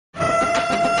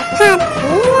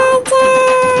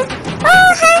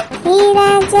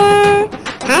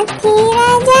हाथी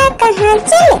राजा कहाँ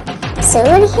चले,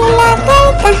 सूर हिलाकर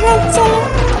कहाँ चले।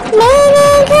 मेरे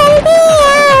घर भी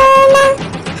आना,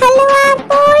 हलवा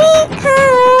पूरी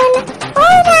खाना। ओ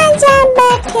राजा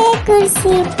बैठे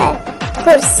कुर्सी पर,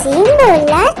 कुर्सी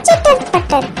बोला चटर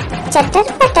पटर,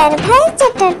 चटर पटर भाई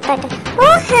चटर पटर।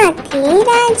 ओ हाथी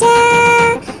राजा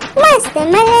मस्त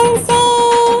मलन से,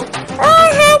 ओ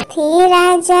हाथी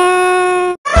राजा।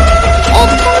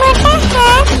 एक मोटा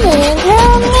हाथी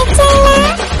घूमने चला,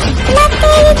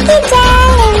 लकड़ी के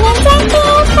जाल में जाके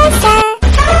फंसा।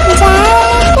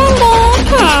 जाल को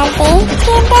देखा, देख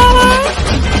के डरा,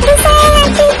 दूसरे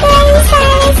हाथी को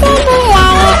इशारे से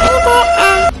बुलाया, इधर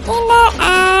आ, इधर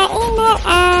आ, इधर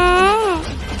आ।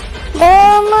 दो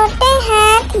मोटे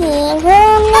हाथी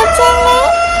घूमने चले,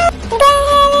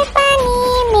 गहरे पानी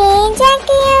में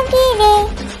जाके गिरे।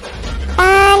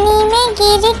 पानी में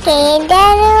गिर के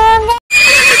डर हो गया।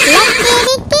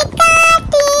 लकड़ी की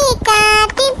काटी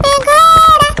काटी पे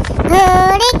घोड़ा,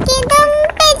 घोड़े की दुम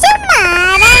पे जो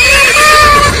मारा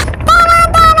दौड़ा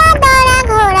दौड़ा दौड़ा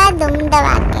घोड़ा दुम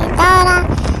दबा के दौड़ा।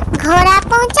 घोड़ा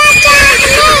पहुंचा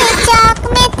चौक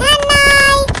में था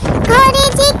नाई, घोड़े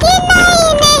जी की नाई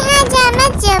ने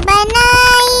हजामत जो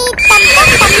बनाई।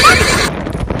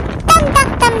 तम तक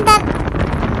तम तक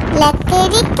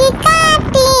लकड़ी की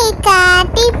काटी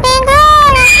काटी पे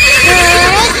घोड़ा,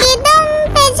 घोड़े की दुम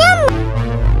पे जो।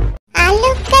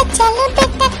 आलू कचालू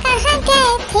बेटा कहाँ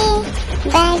गए थे,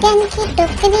 बैगन की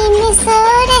टोकरी में सो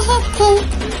रहे थे।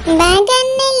 बैगन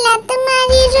ने लत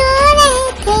मारी रो रहे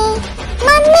थे,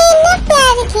 मम्मी ने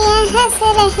प्यार किया हंस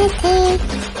रहे थे।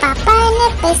 पापा ने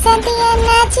पैसा दिया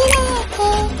नाच रहे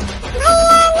थे,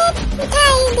 भैया ने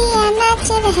मिठाई दिया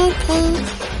नाच रहे थे।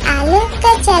 आलू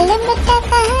कचालू बेटा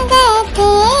कहाँ गए थे,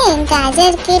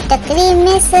 गाजर की टोकरी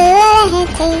में सो रहे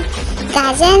थे।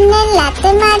 गाजर ने लात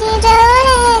मारी रो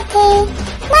रहे थे,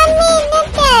 मम्मी ने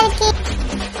प्यार की।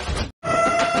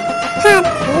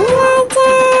 हाथी राजा,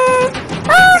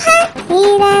 ओ हाथी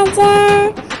राजा,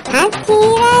 हाथी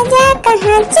राजा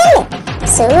कहाँ चले,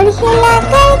 सूर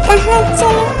हिलाकर कहाँ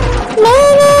चले।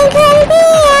 मेरे घर भी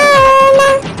आना,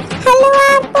 हलवा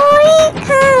पूरी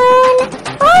खाना।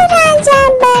 ओ राजा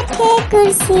बैठे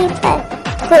कुर्सी पर,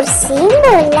 कुर्सी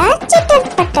बोला चटर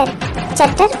पटर,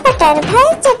 चटर पटर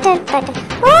भाई चटर पटर।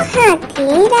 ओ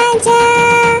हाथी राजा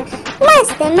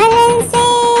मस्त मलन से,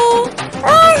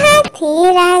 ओ हाथी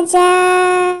राजा।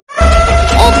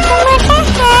 एक मोटा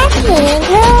हाथी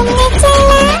घूमने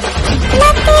चला,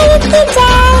 लकड़ी के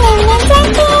जाल में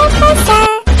जाके फंसा।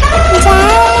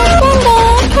 जाल को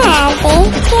देखा,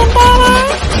 देख के डरा,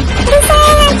 दूसरे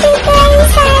हाथी को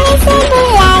इशारे से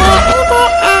बुलाया, इधर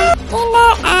आ,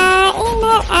 इधर आ,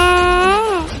 इधर आ।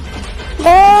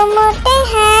 दो मोटे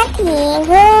हाथी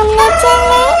घूमने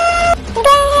चले,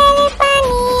 गहरे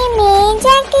पानी में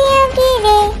जाके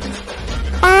गिरे।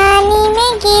 पानी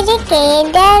में गिर के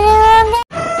डर हो गया।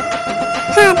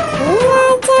 हाथी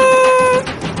राजा,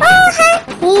 ओ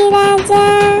हाथी राजा,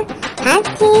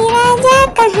 हाथी राजा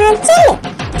कहाँ चले,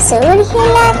 सूर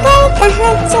हिलाकर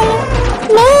कहाँ चले।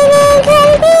 मेरे घर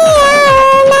भी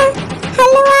आना,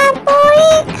 हलवा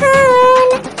पूरी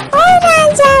खाना। ओ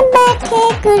राजा बैठे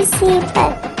कुर्सी पर,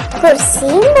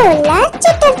 कुर्सी बोला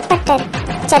चटर पटर,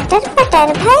 चटर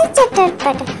पटर भाई चटर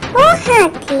पटर। ओ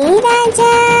हाथी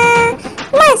राजा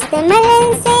मस्त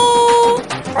मलन से,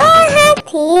 ओ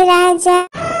हाथी राजा।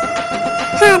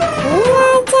 हाथी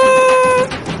राजा,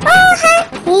 ओ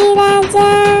हाथी राजा,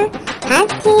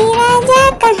 हाथी राजा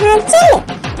कहाँ चले,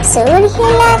 सूर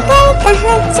हिलाकर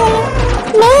कहाँ चले।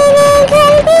 मेरे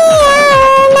घर भी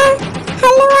आना,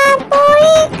 हलवा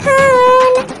पूरी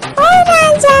खाना। ओ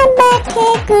राजा बैठे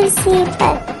कुर्सी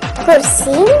पर,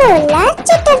 कुर्सी बोला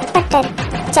चटर पटर,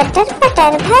 चटर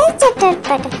पटर भाई चटर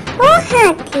पटर। ओ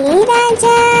हाथी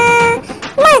राजा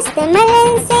मस्त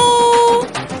मलन से,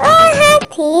 ओ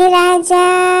हाथी राजा।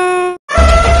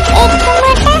 एक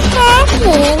मोटा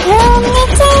हाथी घूमने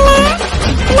चला,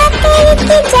 लकड़ी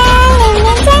के जाल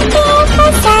में जाके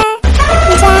फंसा।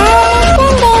 जाल को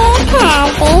देखा,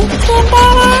 देख के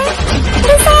डरा,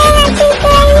 दूसरे हाथी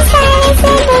को इशारे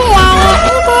से बुलाया,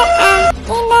 इधर आ,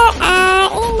 इधर आ,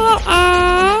 इधर आ।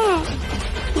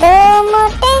 दो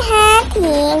मोटे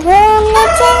हाथी घूमने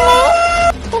चले,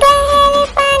 गहरे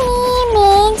पानी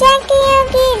में जाके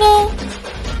गिरे।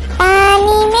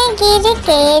 पानी में गिर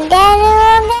के डर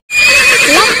हो गया।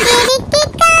 लकड़ी की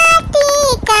काटी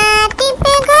काटी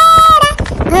पे घोड़ा,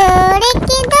 घोड़े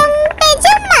की दुम पे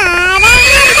जो मारा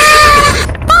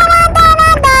दौड़ा दौड़ा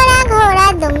दौड़ा घोड़ा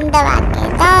दुम दबा के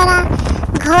दौड़ा।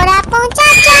 घोड़ा पहुंचा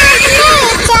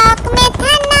चौक में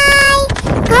था नाई,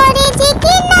 घोड़े जी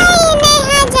की नाई ने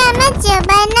हजामत जो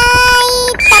बनाई।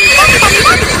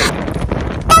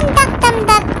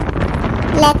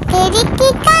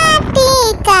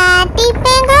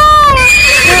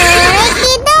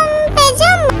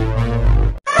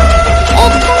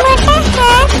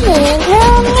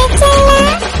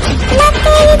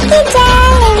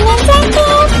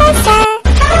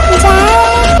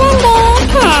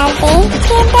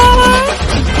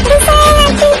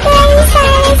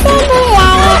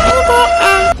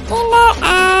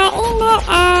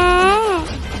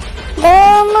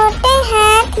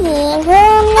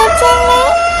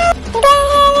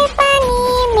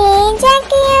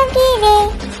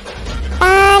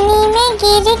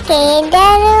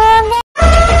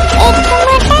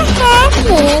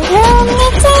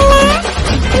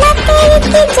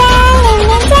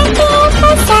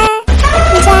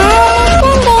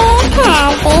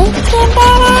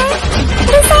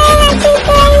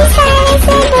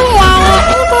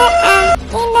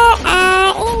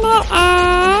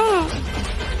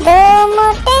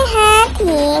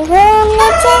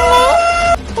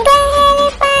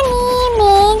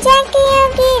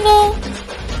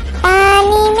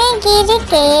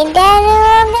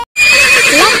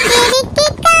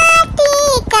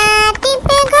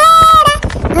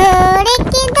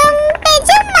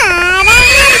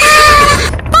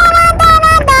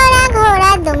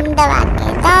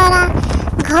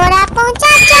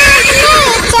 पहुंचा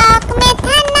चौक में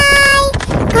था नाई,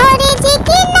 घोड़े जी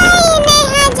की नाई ने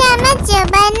हजामत जो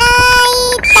बनाई।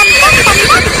 तम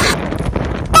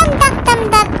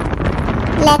तक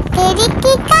लकड़ी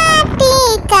की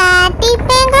काटी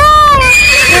पे घोड़ा,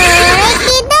 घोड़े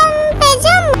की दुम पे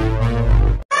जुम।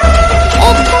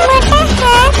 एक मोटा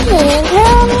हाथी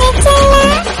घूमने चला,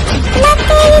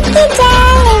 लकड़ी की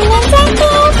जाल में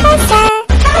जाके फंसा।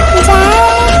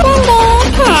 जाल को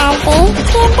देखा देख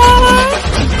के डरा,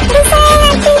 दूसरे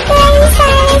हाथी को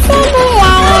इशारे से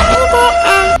बुलाया, इधर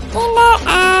आ।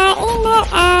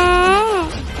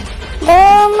 दो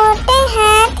मोटे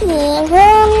हाथी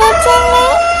घूमने चले,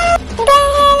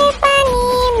 गहरे पानी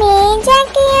में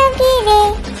जाके गिरे।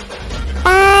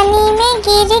 पानी में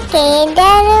गिर के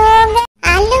डर हो गए।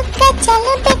 आलू का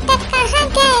चलो बेटा कहाँ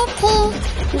गए थे,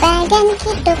 बैगन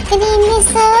की टोकरी में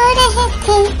सो रहे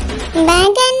थे।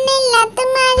 बैगन ने लत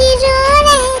मारी रो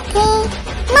रहे थे,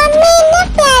 मम्मी ने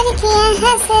प्यार किया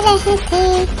हंस रहे थे।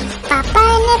 पापा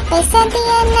ने पैसा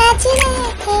दिया नाच रहे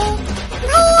थे,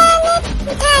 भैया ने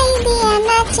मिठाई दिया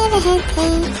नाच रहे थे।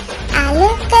 आलू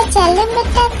का चलो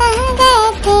बेटा कहाँ गए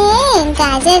थे,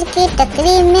 गाजर की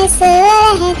टोकरी में सो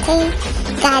रहे थे।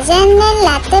 गाजर ने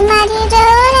लात मारी रो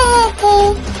रहे थे,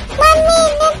 मम्मी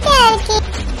ने प्यार की।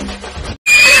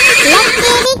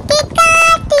 लकड़ी की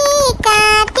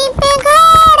काटी पे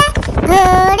घोड़ा,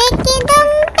 घोड़े की दुम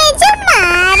पे जो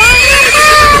मारा।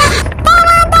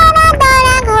 दौड़ा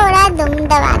घोड़ा दुम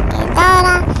दबा के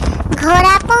दौड़ा।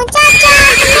 घोड़ा पहुंचा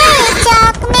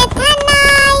चौक में था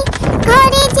नाई,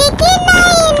 घोड़े जी की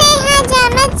नाई ने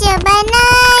हजामत जो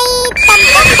बनाई। तम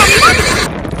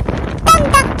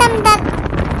तक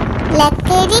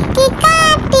लकड़ी की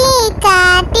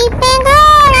काटी पे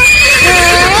घोड़ा,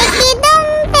 घोड़े की दुम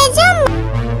पे जुम।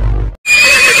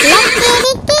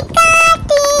 लकड़ी की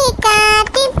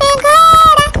काटी पे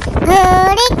घोड़ा,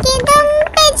 घोड़े की दुम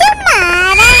पे जुम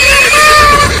मारा।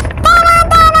 दौड़ा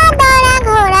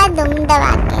घोड़ा दुम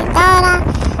दबा के दौड़ा।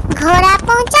 घोड़ा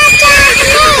पहुंचा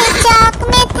चौक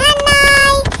में था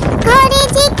नाई, घोड़े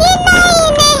जी की नाई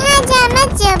ने हजामत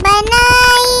जो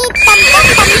बनाई। तम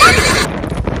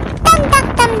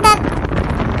तक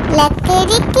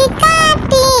लकड़ी की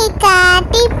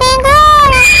काटी पे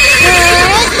घोड़ा,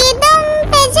 घोड़े की दुम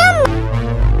पे जुम।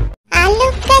 आलू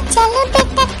का चलो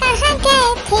बेटा कहाँ गए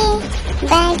थे,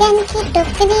 बैगन की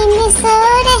टोकरी में सो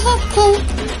रहे थे।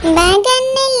 बैगन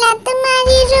ने लत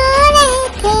मारी रो रहे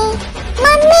थे,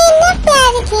 मम्मी ने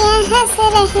प्यार किया हंस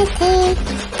रहे थे।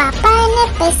 पापा ने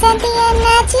पैसा दिया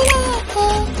नाच रहे थे,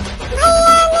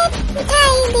 भैया ने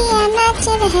मिठाई दिया नाच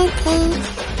रहे थे।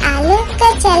 आलू का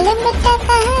चलो बेटा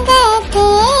कहाँ गए थे,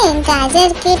 गाजर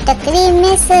की टोकरी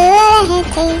में सो रहे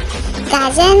थे।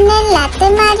 गाजर ने लात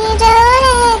मारी रो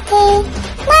रहे थे,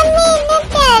 मम्मी ने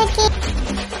प्यार की।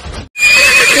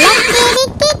 लकड़ी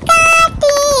की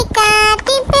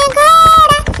काटी पे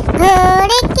घोड़ा,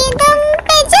 घोड़े की दुम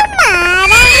पे जो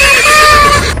मारा।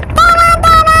 दौड़ा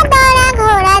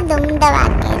घोड़ा दुम दबा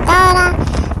के दौड़ा।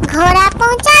 घोड़ा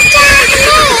पहुंचा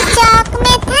चौक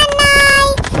में था नाई,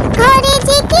 घोड़े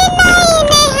जी की नाई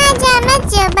ने हजामत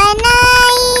जो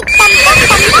बनाई।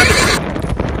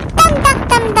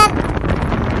 तम तक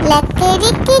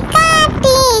लकड़ी की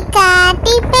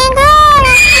काटी पे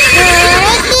घोड़ा,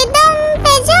 घोड़े की दुम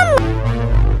पे जुम।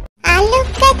 आलू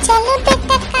का चलो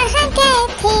बेटा कहाँ गए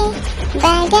थे,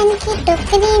 बैगन की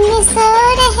टोकरी में सो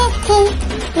रहे थे।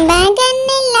 बैगन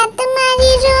ने लत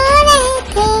मारी रो रहे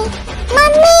थे,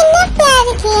 मम्मी ने प्यार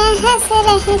किया हंस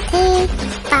रहे थे।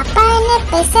 पापा ने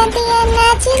पैसा दिया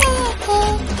नाच रहे थे,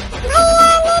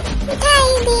 भैया ने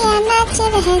मिठाई दिया नाच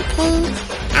रहे थे।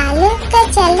 आलू का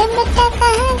चलो बेटा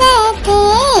कहाँ गए थे,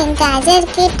 गाजर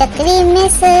की टोकरी में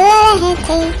सो रहे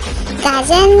थे।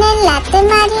 गाजर ने लात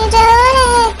मारी रो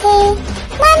रहे थे,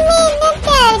 मम्मी ने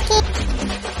प्यार की।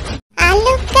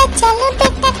 आलू का चलो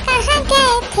बेटा कहाँ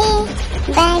गए थे,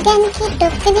 बैगन की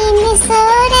टोकरी में सो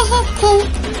रहे थे।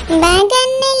 बैगन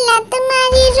ने लत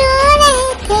मारी रो रहे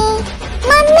थे,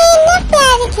 मम्मी ने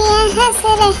प्यार किया हंस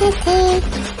रहे थे।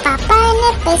 पापा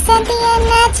ने पैसा दिया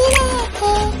नाच रहे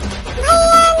थे,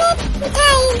 भैया ने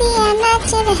मिठाई दिया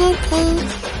नाच रहे थे।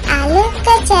 आलू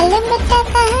का चलो बेटा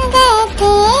कहाँ गए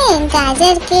थे,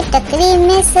 गाजर की टोकरी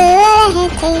में सो रहे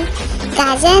थे।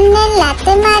 गाजर ने लात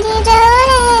मारी रो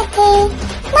रहे थे,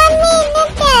 मम्मी ने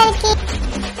प्यार की।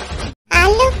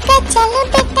 आलू का चलो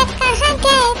बेटा कहाँ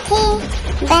गए थे,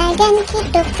 बैगन की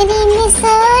टोकरी में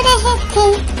सो रहे थे।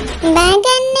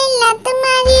 बैगन ने लत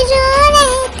मारी रो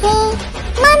रहे थे,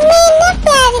 मम्मी ने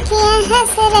प्यार किया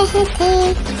हंस रहे थे।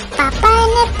 पापा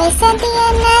ने पैसा दिया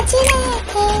नाच रहे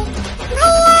थे,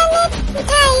 भैया ने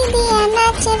मिठाई दिया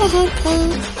नाच रहे थे।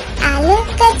 आलू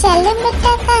कचलू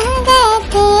बेटा कहाँ गए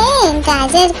थे,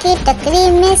 गाजर की टोकरी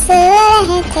में सो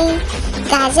रहे थे।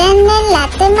 गाजर ने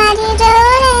लात मारी रो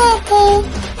रहे थे,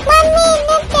 मम्मी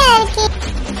ने प्यार की।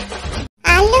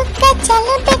 आलू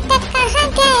कचलू बेटा कहाँ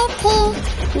गए थे,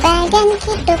 बैगन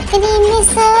की टोकरी में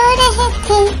सो रहे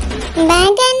थे।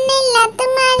 बैगन ने लात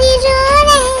मारी रो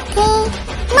रहे थे,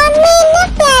 मम्मी ने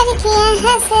प्यार किया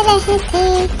हंस रहे थे।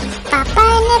 पापा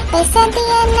ने पैसा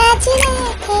दिया नाच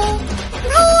रहे थे,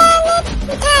 भैया ने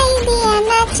मिठाई दिया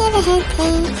नाच रहे थे।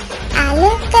 आलू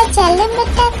कचलू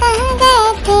बेटा कहाँ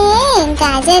गए थे,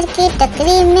 गाजर की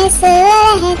टोकरी में सो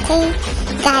रहे थे।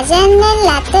 गाजर ने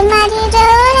लात मारी रो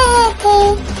रहे थे,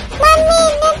 मम्मी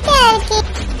ने प्यार की।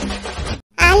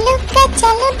 आलू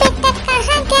कचलू बेटा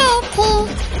कहाँ गए थे,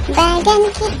 बैगन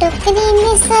की टोकरी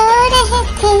में सो रहे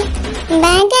थे।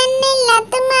 बैगन ने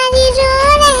लात मारी रो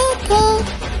रहे थे,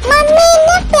 मम्मी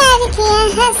ने प्यार किया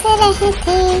हंस रहे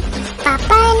थे।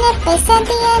 पापा ने पैसा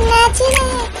दिया नाच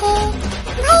रहे थे,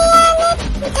 भैया ने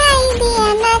मिठाई दिया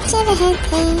नाच रहे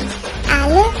थे।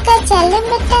 आलू कचलू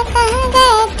बेटा कहाँ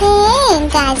गए थे,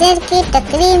 गाजर की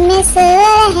टोकरी में सो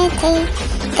रहे थे।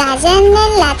 गाजर ने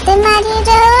लात मारी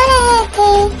रो रहे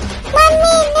थे,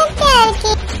 मम्मी ने प्यार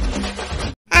की।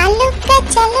 आलू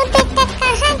कचलू बेटा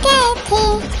कहाँ गए थे,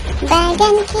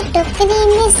 बैगन की टोकरी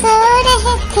में सो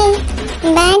रहे थे।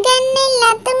 बैगन ने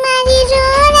लात मारी रो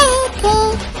रहे थे,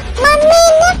 मम्मी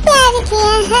ने प्यार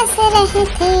किया हंस रहे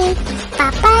थे।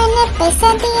 पापा ने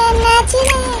पैसा दिया नाच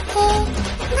रहे थे,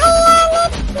 भैया ने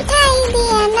मिठाई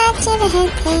दिया नाच रहे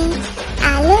थे।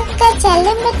 आलू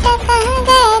कचलू बेटा कहाँ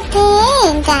गए थे,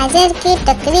 गाजर की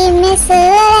टोकरी में सो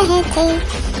रहे थे।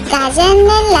 गाजर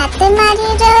ने लात मारी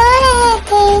रो रहे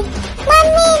थे,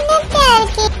 मम्मी ने प्यार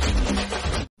की।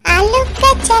 आलू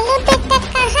कचलू बेटा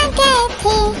कहाँ गए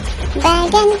थे,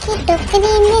 बैगन की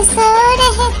टोकरी में सो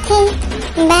रहे थे।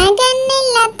 बैगन ने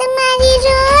लात मारी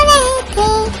रो रहे थे,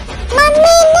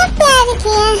 मम्मी ने प्यार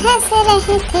किया हंस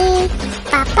रहे थे।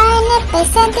 पापा ने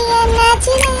पैसा दिया नाच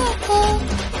रहे थे,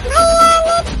 भैया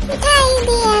ने मिठाई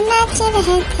दिया नाच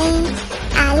रहे थे।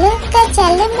 आलू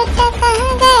कचलू बेटा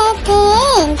कहाँ गए थे,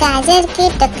 गाजर की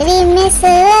टोकरी में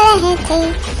सो रहे थे।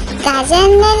 गाजर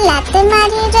ने लात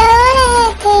मारी रो रहे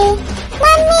थे,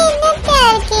 मम्मी ने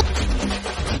प्यार की।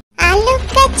 आलू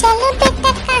कचलू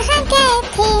बेटा कहाँ गए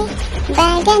थे,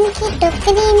 बैगन की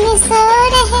टोकरी में सो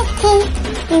रहे थे।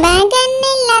 बैगन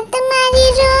ने लात मारी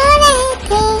रो रहे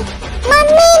थे,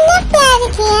 मम्मी ने प्यार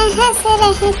किया हंस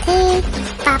रहे थे।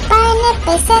 पापा ने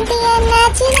पैसा दिया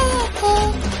नाच रहे थे,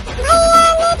 भैया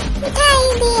ने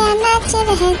मिठाई दिया नाच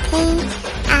रहे थे।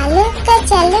 आलू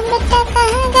कचलू बेटा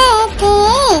कहाँ गए थे,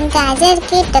 गाजर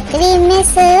की टोकरी में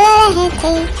सो रहे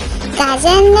थे।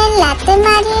 गाजर ने लात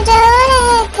मारी रो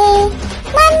रहे थे,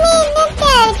 मम्मी ने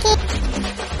प्यार की।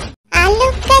 आलू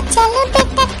कचलू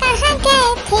बेटा कहाँ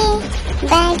गए थे,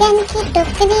 बैगन की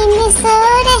टोकरी में सो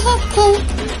रहे थे।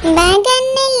 बैगन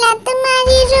ने लात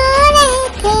मारी रो रहे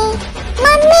थे,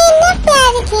 मम्मी ने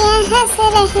प्यार किया हंस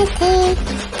रहे थे।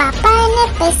 पापा ने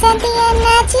पैसा दिया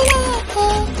नाच रहे थे,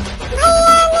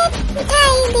 भैया ने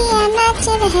मिठाई दिया नाच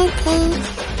रहे थे।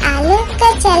 आलू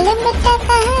कचलू बेटा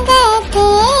कहाँ गए थे,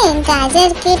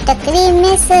 गाजर की टोकरी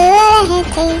में सो रहे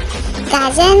थे।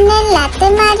 गाजर ने लात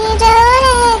मारी रो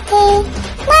रहे थे,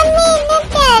 मम्मी ने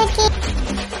प्यार की।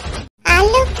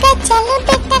 आलू कचलू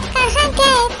बेटा कहाँ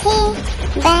गए थे,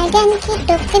 बैगन की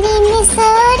टोकरी में सो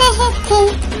रहे थे।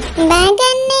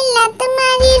 बैगन ने लात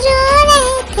मारी रो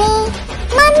रहे थे,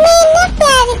 मम्मी ने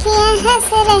प्यार किया हंस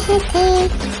रहे थे।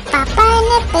 पापा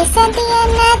ने पैसा दिया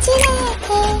नाच रहे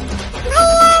थे,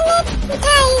 भैया ने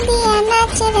मिठाई दिया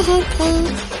नाच रहे थे।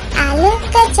 आलू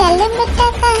कचलू बेटा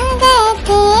कहाँ गए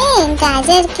थे,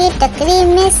 गाजर की टोकरी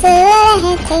में सो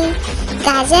रहे थे।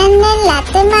 गाजर ने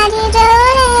लात मारी रो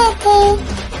रहे थे,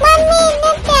 मम्मी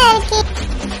ने प्यार की।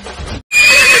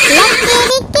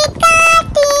 लकड़ी की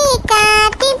काटी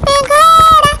काटी पे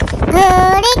घोड़ा,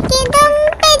 घोड़े की दुम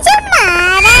पे जमा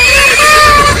रहा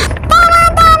घोड़ा।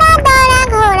 दौड़ा दौड़ा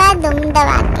घोड़ा दुम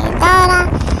दबा के दौड़ा।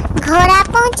 घोड़ा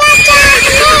पहुंचा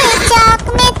चौक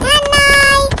में था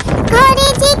नाई, घोड़े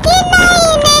जी की नाई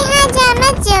ने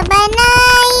हजामत जो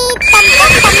बनाई।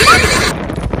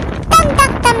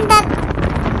 तम तक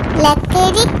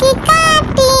लकड़ी की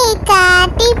काटी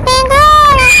काटी पे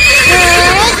घोड़ा,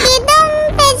 घोड़े की दुम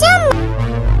पे जम।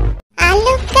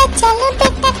 आलू कचलू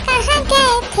बेटा कहाँ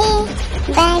गए थे,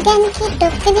 बैगन की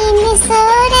टोकरी में सो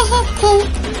रहे थे।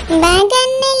 बैगन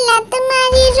ने लात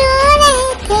मारी रो रहे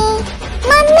थे,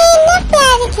 मम्मी ने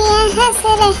प्यार किया हंस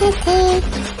रहे थे।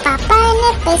 पापा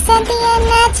ने पैसा दिया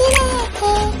नाच रहे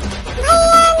थे,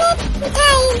 भैया ने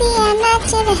मिठाई दिया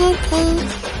नाच रहे थे।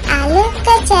 आलू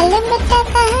कचालू बेटा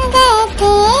कहाँ गए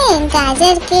थे,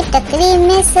 गाजर की टोकरी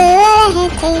में सो रहे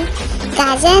थे।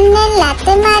 गाजर ने लात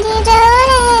मारी रो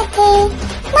रहे थे,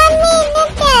 मम्मी ने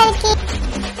प्यार की।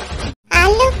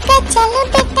 आलू कचालू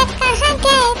बेटा कहाँ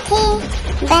गए थे,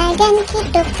 बैगन की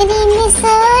टोकरी में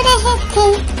सो रहे थे।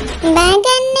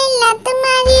 बैगन ने लात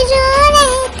मारी रो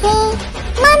रहे थे,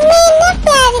 मम्मी ने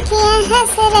प्यार किया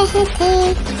हंस रहे थे।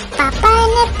 पापा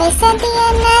ने पैसा दिया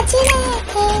नाच रहे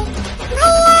थे,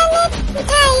 भैया ने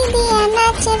मिठाई दिया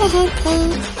नाच रहे थे।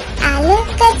 आलू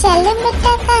कचालू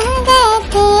बेटा कहाँ गए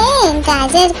थे,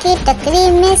 गाजर की टोकरी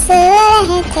में सो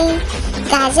रहे थे।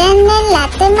 गाजर ने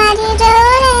लात मारी रो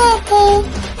रहे थे,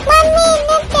 मम्मी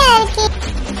ने प्यार की।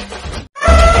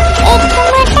 एक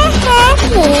मोटा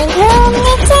हाथी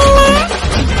घूमने चला,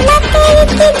 मकड़ी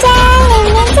की जाल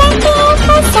में जाके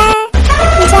फंसा।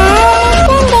 जाल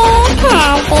को देखा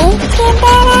देख के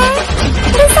डरा,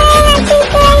 दूसरे हाथी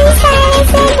को इशारे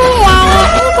से बुलाया,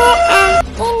 इधर आ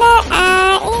इधर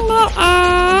आ।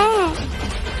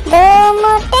 दो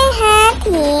मोटे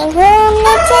हाथी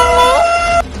घूमने चले,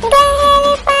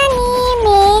 गहरे पानी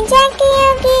में जाके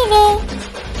गिरे।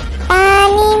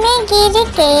 पानी में गिर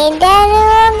के डर हो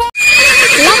गए।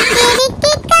 लकड़ी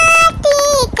की काटी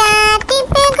काटी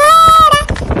पे घोड़ा,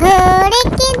 घोड़े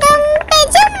की दुम पे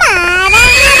जो मारा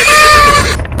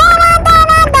दौड़ा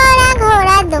दौड़ा दौड़ा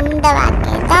घोड़ा दुम दबा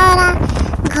के दौड़ा।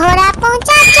 घोड़ा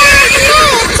पहुंचा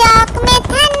चौक में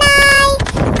था नाई,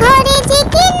 घोड़े जी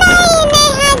की नाई ने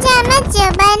हजामत जो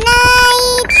बनाई।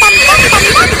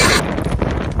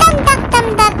 तम तक तम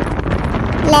तक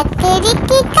लकड़ी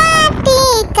की काटी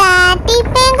काटी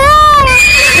पे घोड़ा,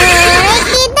 घोड़े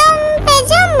की दुम पे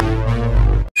जो।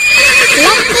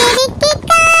 लकड़ी की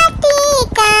काटी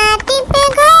काटी पे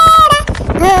घोड़ा,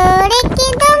 घोड़े की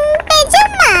दुम पे जो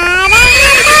मारा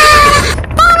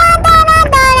दौड़ा दौड़ा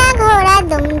दौड़ा घोड़ा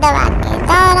दुम दबा के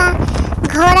दौड़ा।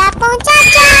 घोड़ा पहुंचा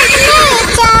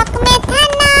चौक में था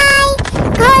नाई,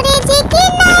 घोड़े जी की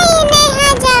नाई ने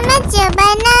हजामत जो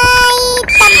बनाई।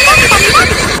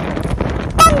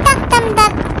 तम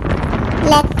तक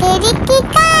लकड़ी की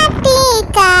काटी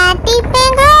काटी पे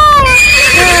घोड़ा,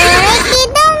 घोड़े की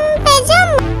दुम पे जो।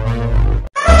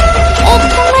 एक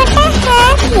मोटा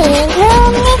हाथी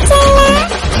घूमने चला,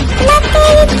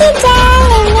 मकड़ी की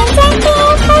जाल में जाके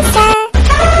फंसा।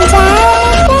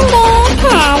 जाल को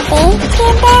देखा देख के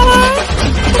डरा,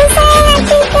 दूसरे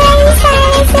हाथी को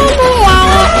इशारे से बुलाया,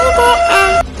 इधर आ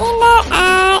इधर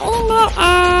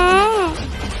आ।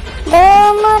 दो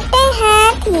मोटे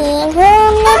हाथी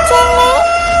घूमने चले,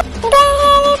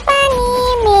 गहरे पानी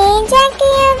में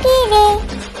जाके गिरे।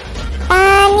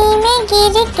 पानी में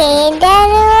गिर के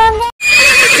डर हो गए।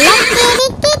 लकड़ी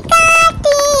की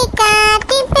काटी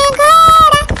काटी पे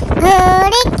घोड़ा,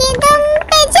 घोड़े की दुम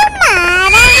पे जो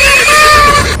मारा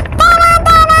दौड़ा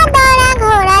दौड़ा दौड़ा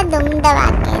घोड़ा दुम दबा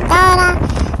के दौड़ा।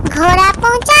 घोड़ा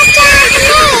पहुंचा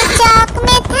चौक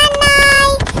में था नाई,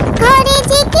 घोड़े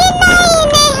जी की नाई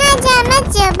ने हजामत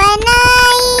जो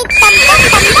बनाई।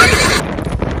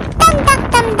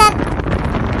 तम तक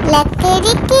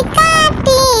लकड़ी की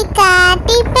काटी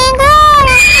काटी पे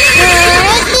घोड़ा,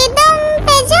 घोड़े की दुम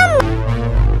पे जो।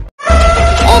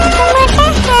 एक मोटा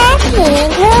हाथी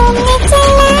घूमने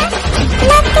चला,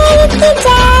 मकड़ी की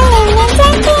जाल में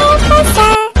जाके फंसा।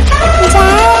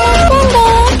 जाल को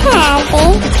देखा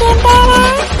देख के डरा,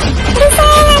 दूसरे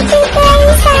हाथी को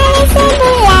इशारे से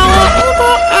बुलाया,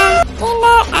 इधर आ।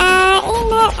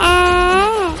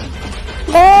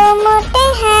 दो मोटे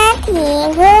हाथी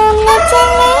घूमने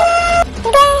चले,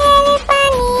 गहरे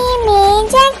पानी में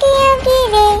जाके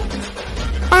गिरे।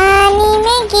 पानी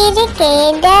में गिर के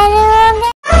डर हो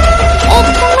गए। एक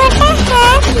मोटा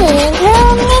हाथी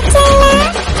घूमने चला,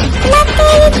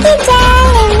 मकड़ी की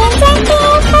जाल में जाके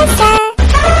फंसा।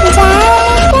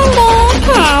 जाल को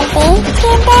देखा देख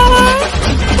के डरा,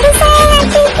 दूसरे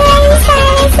हाथी को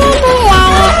इशारे से बुलाया,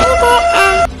 इधर आ।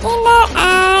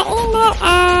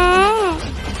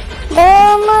 दो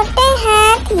मोटे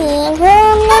हाथी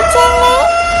घूमने चले,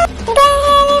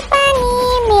 गहरे पानी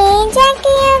में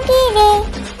जाके गिरे।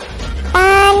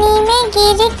 पानी में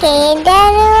गिर के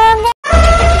डर हो गए।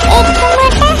 एक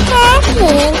मोटा हाथी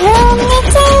घूमने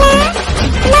चला,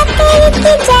 मकड़ी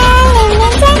की जाल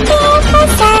में जाके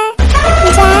फंसा।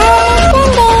 जाल को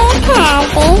देखा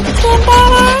देख के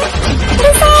डरा,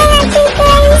 दूसरे हाथी को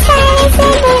इशारे से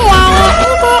बुलाया,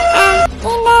 इधर आ।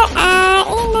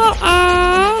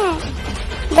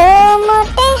 दो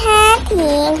मोटे हाथी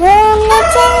घूमने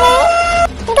चले,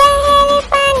 गहरे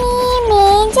पानी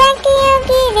में जाके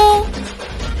गिरे।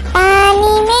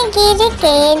 पानी में गिर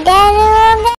के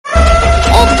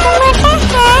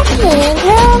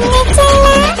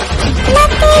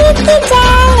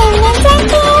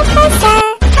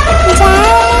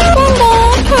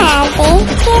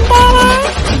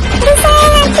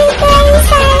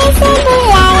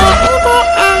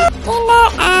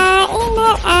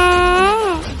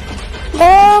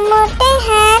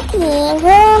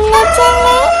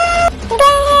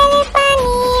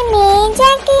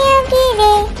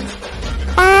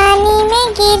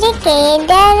के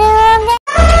दरोगा।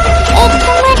 एक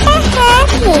मोटा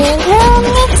हाथी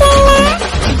घूमने चला,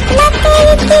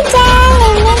 मकड़ी के जाल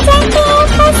में जाके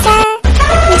फंसा।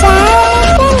 जाल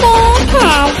को देखा,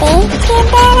 देख के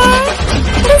डरा,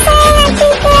 दूसरे हाथी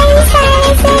को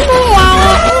इशारे से बुलाया,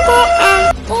 इधर आ,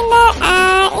 इधर आ,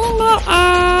 इधर आ।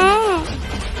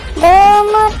 दो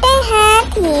मोटे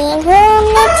हाथी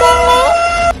घूमने चले,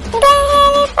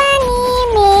 गहरे पानी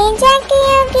में जाके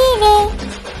गिरे,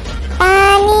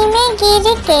 पानी में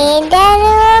गिर के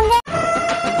डरोगा।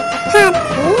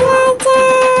 हाथी राजा,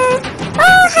 ओ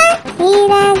हाथी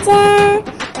राजा,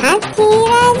 हाथी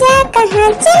राजा कहाँ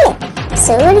चले,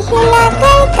 सूर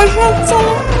हिलाकर कहाँ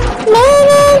चले,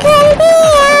 मेरे घर भी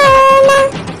आओ ना,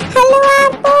 हलवा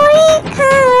पूरी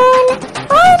खाओ ना।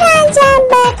 ओ राजा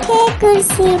बैठे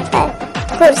कुर्सी पर,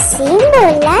 कुर्सी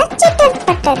बोला चटर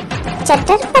पटर,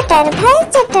 चटर पटर भाई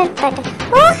चटर पटर।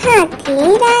 ओ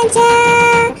हाथी राजा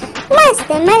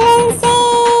मस्त मलन से,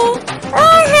 ओ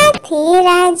हाथी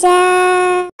राजा।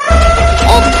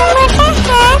 एक मोटा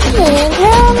हाथी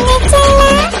घूमने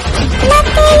चला,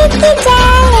 मकड़ी के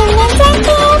जाल में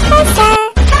जाके फंसा।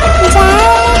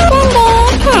 जाल को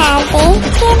देखा, देख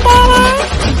के डरा,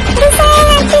 दूसरे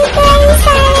हाथी को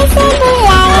इशारे से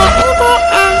बुलाया, इधर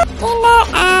आ, इधर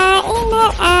आ, इधर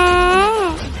आ।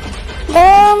 दो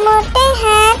मोटे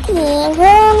हाथी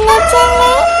घूमने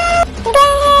चले,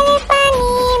 गहरे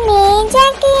पानी में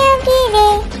जाके गिरे,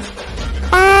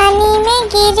 पानी में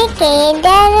गिर के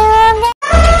डरोगा।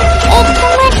 एक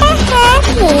मोटा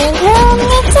हाथी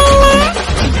घूमने चला,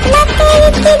 मकड़ी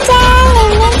के जाल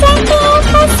में जाके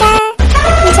फंसा।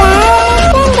 जाल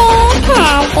को देखा,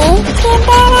 देख के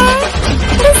डरा,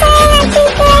 दूसरे हाथी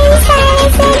को इशारे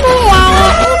से बुलाया,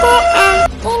 इधर आ,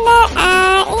 इधर आ,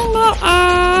 इधर आ।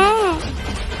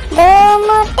 दो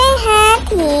मोटे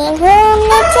हाथी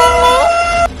घूमने चले,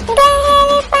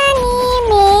 गहरे पानी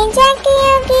में जाके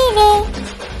गिरे,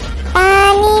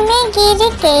 पानी में गिर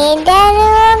के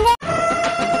डरोगा।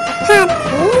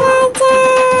 हाथी राजा,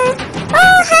 ओ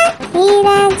हाथी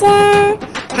राजा,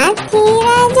 हाथी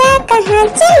राजा कहाँ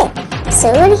चले,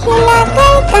 सूर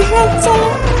हिलाकर कहाँ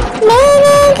चले,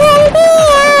 मेरे घर भी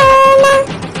आओ ना,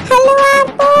 हलवा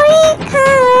पूरी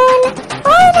खाओ ना।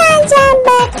 ओ राजा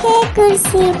बैठे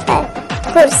कुर्सी पर,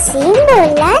 कुर्सी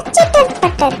बोला चटर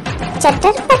पटर,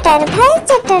 चटर पटर भाई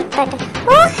चटर पटर।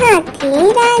 ओ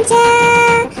हाथी राजा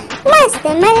मस्त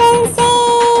मलन से,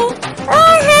 ओ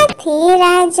हाथी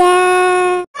राजा।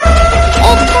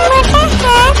 एक मोटा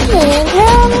हाथी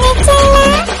घूमने चला,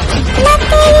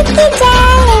 मकड़ी के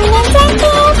जाल में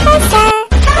जाके फंसा।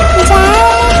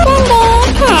 जाल को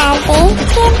देखा, देख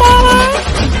के डरा,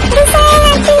 दूसरे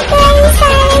हाथी को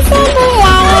इशारे से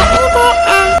बुलाया, इधर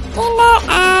आ, इधर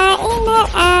आ, इधर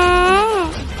आ।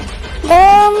 दो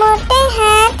मोटे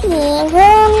हाथी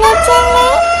घूमने चले,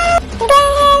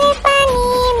 गहरे पानी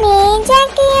में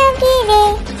जाके गिरे,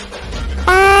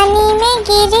 पानी में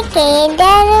गिर के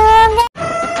डरोगा।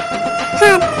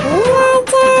 हाथी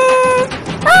राजा,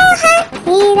 ओ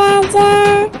हाथी राजा,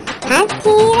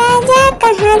 हाथी राजा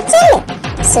कहाँ चले,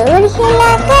 सूर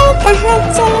हिलाकर कहाँ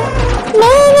चले,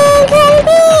 मेरे घर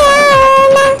भी आओ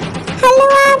ना,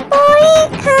 हलवा पूरी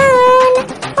खाओ ना।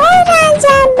 ओ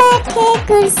राजा बैठे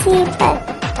कुर्सी पर,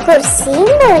 कुर्सी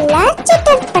बोला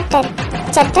चटर पटर,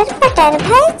 चटर पटर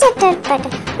भाई चटर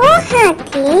पटर। ओ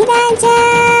हाथी राजा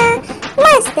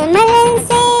मस्त मलन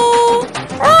से,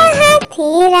 ओ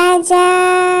हाथी राजा।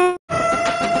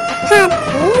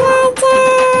 हाथी राजा,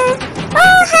 ओ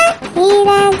हाथी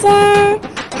राजा,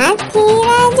 हाथी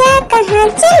राजा कहाँ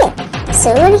चले,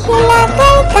 सूर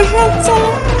हिलाकर कहाँ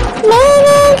चले,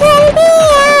 मेरे घर भी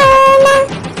आओ ना,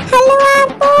 हलवा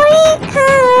पूरी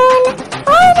खाओ ना।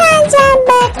 ओ राजा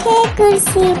बैठे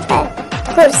कुर्सी पर,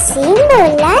 कुर्सी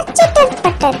बोला चटर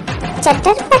पटर,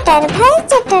 चटर पटर भाई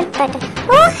चटर पटर।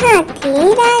 ओ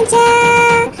हाथी राजा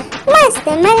मस्त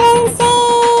मलन से,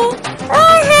 ओ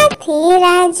हाथी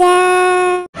राजा।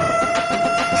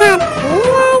 हाथी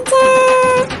राजा,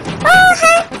 ओ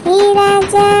हाथी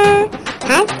राजा,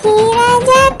 हाथी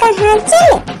राजा कहाँ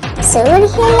चले, सूर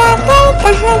हिलाकर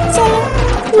कहाँ चले,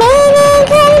 मेरे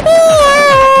घर भी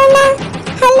आओ ना,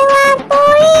 हलवा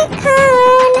पूरी खाओ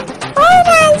ना। ओ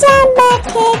राजा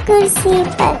बैठे कुर्सी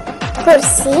पर,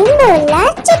 कुर्सी बोला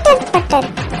चटर पटर,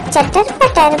 चटर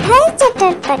पटर भाई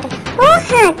चटर पटर। ओ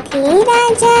हाथी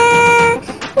राजा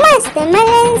मस्त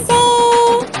मलन से,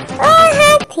 ओ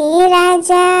हाथी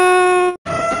राजा।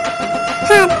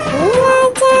 हाथी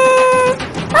राजा,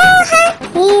 ओ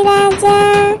हाथी राजा,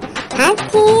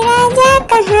 हाथी राजा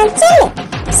कहाँ चले,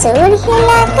 सूर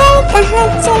हिलाकर कहाँ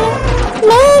चले,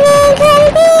 मेरे घर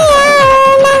भी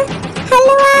आओ ना,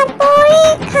 हलवा पूरी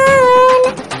खाओ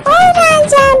ना। ओ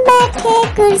राजा बैठे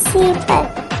कुर्सी पर।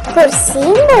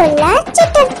 कुर्सी बोला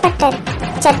चटर पटर,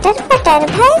 चटर पटर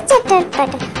भाई चटर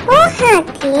पटर। ओ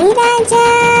हाथी राजा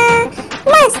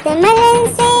मस्त मलन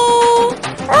से,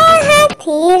 ओ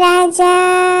हाथी राजा।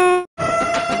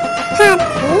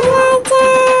 हाथी राजा,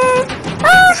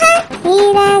 ओ हाथी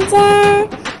राजा,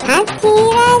 हाथी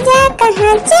राजा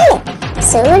कहाँ चले,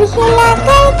 सूर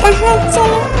हिलाकर कहाँ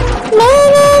चले।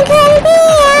 मेरे घर भी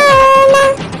आओ ना,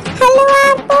 हलवा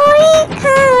पूरी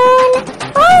खाओ ना।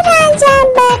 ओ राजा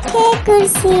बैठे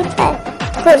कुर्सी पर।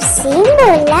 कुर्सी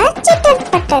बोला चटर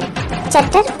पटर,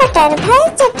 चटर पटर भाई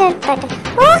चटर पटर।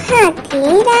 ओ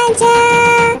हाथी राजा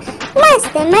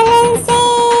मस्त मलन से,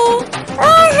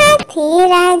 ओ हाथी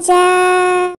राजा।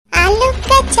 आलू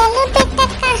का चलो बेटा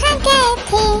कहाँ गए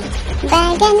थे,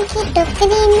 बैगन की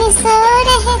टोकरी में सो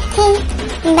रहे थे।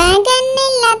 बैगन ने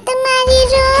लत मारी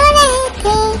रो रहे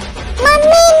थे,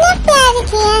 मम्मी ने प्यार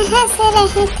किया हंस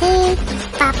रहे थे।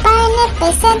 पापा ने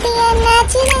पैसा दिया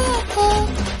नाच रहे थे,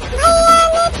 भैया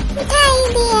ने मिठाई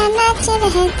दिया नाच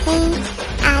रहे थे।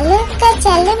 आलू का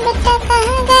चलो बेटा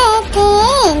कहाँ गए थे,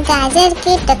 गाजर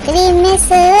की टोकरी में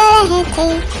सो रहे थे।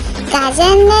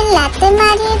 गाजर ने लात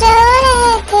मारी रो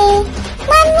रहे थे,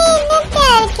 मम्मी ने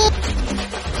प्यार की।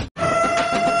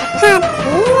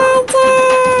 हाथी राजा,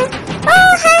 ओ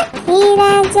हाथी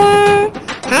राजा,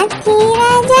 हाथी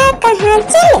राजा कहाँ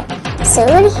चले,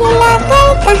 सूर हिलाकर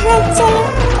कहाँ चले।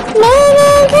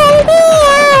 मेरे घर भी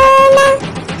आओ ना,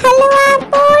 हलवा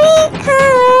पूरी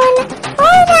खाओ ना।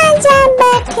 ओ राजा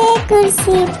बैठे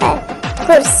कुर्सी पर।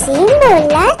 कुर्सी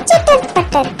बोला चटर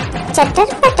पटर,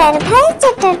 चटर पटर भाई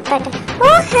चटर पटर।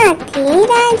 ओ हाथी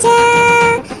राजा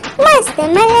मस्त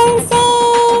मलन से,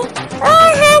 ओ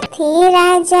हाथी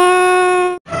राजा।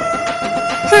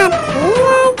 हाथी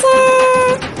राजा,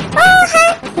 ओ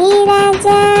हाथी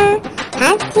राजा,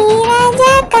 हाथी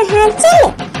राजा कहाँ चले,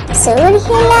 सूर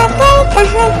हिलाकर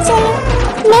कहाँ चले।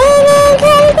 मेरे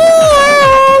घर भी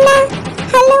आओ ना,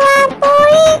 हलवा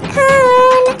पूरी खाओ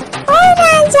ना। ओ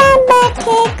राजा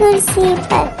बैठे कुर्सी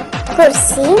पर।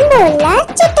 कुर्सी बोला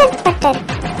चटर पटर,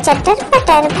 चटर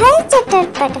पटर भाई चटर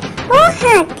पटर। ओ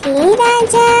हाथी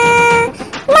राजा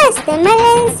मस्त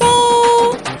मलन से,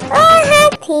 ओ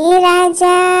हाथी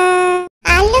राजा।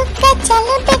 आलू का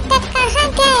चलो बेटा कहाँ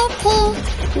गए थे,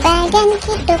 बैगन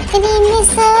की टोकरी में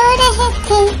सो रहे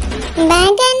थे।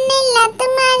 बैगन ने लत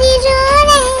मारी रो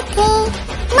रहे थे,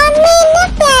 मम्मी ने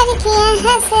प्यार किया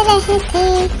हंस रहे थे।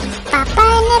 पापा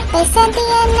ने पैसा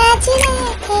दिया नाच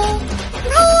रहे थे,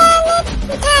 भैया ने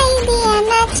मिठाई दिया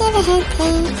नाच रहे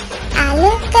थे।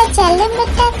 आलू का चलो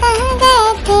बेटा कहाँ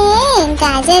गए थे,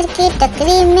 गाजर की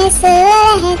टोकरी में सो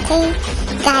रहे थे।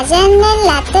 गाजर ने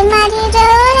लात मारी रो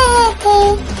रहे थे,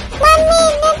 मम्मी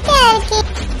ने प्यार की।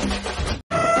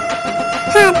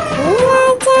 हाथी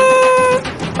राजा,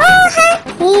 ओ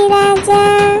हाथी राजा,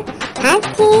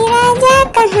 हाथी राजा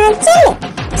कहाँ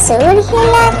चले, सूर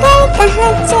हिलाकर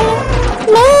कहाँ चले।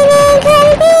 मेरे घर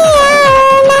भी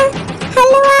आओ ना,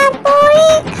 हलवा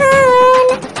पूरी खाओ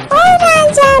ना। ओ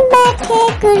राजा बैठे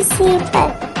कुर्सी पर।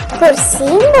 कुर्सी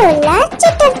बोला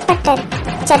चटर पटर,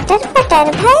 चटर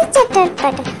पटर भाई चटर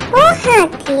पटर। ओ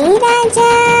हाथी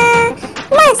राजा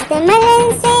मस्त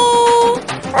मलन से,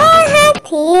 ओ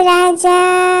हाथी राजा।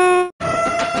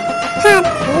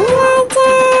 हाथी राजा,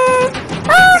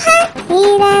 ओ हाथी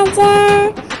राजा,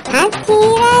 हाथी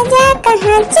राजा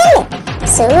कहाँ चले,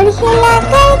 सूर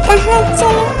हिलाकर कहाँ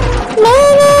चले।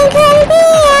 मेरे घर भी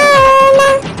आओ ना,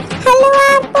 हलवा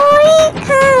पूरी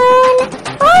खाओ ना।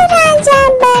 ओ राजा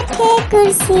बैठे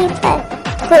कुर्सी पर।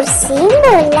 कुर्सी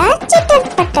बोला चटर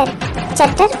पटर,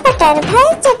 चटर पटर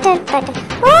भाई चटर पटर।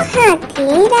 ओ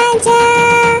हाथी राजा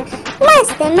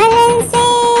मस्त मलन से,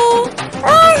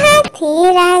 ओ हाथी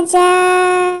राजा।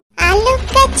 आलू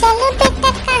का चलो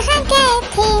बेटा कहाँ गए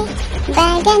थे,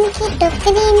 बैगन की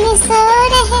टोकरी में सो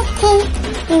रहे थे।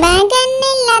 बैगन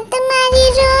ने लत मारी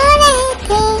रो रहे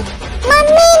थे,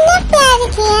 मम्मी ने प्यार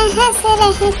किया हंस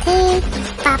रहे थे।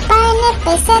 पापा ने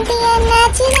पैसा दिया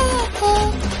नाच रहे थे,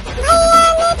 भैया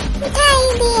ने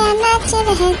मिठाई दिया नाच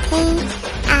रहे थे।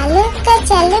 आलू का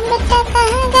चलो बेटा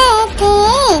कहाँ गए थे,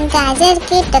 गाजर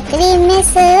की टोकरी में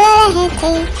सो रहे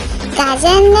थे।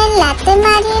 गाजर ने लात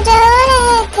मारी रो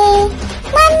रहे थे,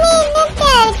 मम्मी ने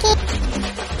प्यार की।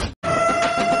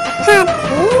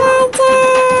 हाथी राजा,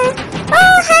 ओ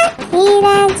हाथी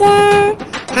राजा,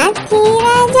 हाथी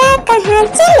राजा कहाँ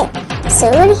चले,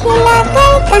 सूर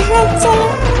हिलाकर कहाँ चले।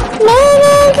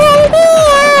 मेरे घर भी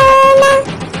आओ ना,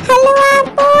 हलवा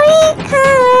पूरी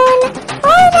खाओ ना।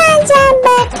 ओ राजा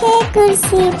बैठे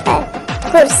कुर्सी पर।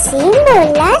 कुर्सी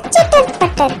बोला चटर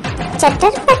पटर,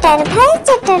 चटर पटर भाई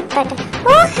चटर पटर।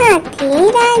 ओ हाथी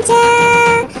राजा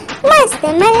मस्त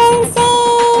मलन से,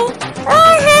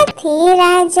 हाथी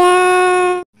राजा।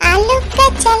 आलू का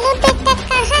चलो बेटा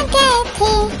कहाँ गए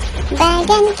थे,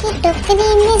 बैगन की टोकरी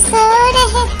में सो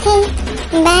रहे थे।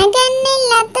 बैगन ने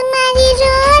लात मारी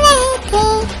रो रहे थे,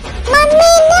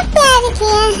 मम्मी ने प्यार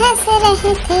किया हंस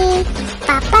रहे थे,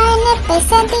 पापा ने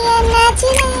पैसा दिया नाच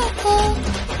रहे थे,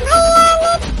 भैया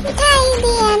ने मिठाई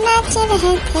दिया नाच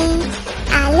रहे थे।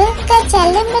 आलू का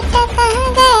चलो बेटा कहाँ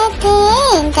गए थे,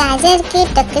 गाजर की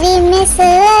टोकरी में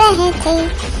सो रहे थे।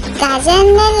 गाजर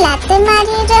ने लात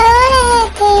मारी रो रहे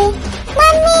थे,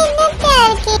 मम्मी ने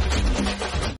प्यार की।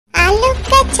 आलू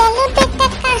का चलो बेटा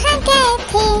कहाँ गए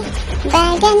थे,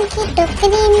 बैगन की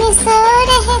टोकरी में सो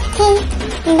रहे थे।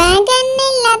 बैगन ने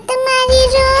लात मारी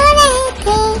रो रहे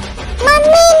थे,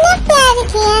 मम्मी ने प्यार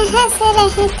किया हंस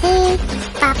रहे थे,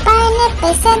 पापा ने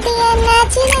पैसा दिया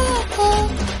नाच रहे थे,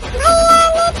 भैया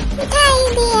ने मिठाई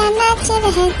दिया नाच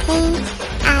रहे थे।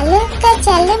 आलू का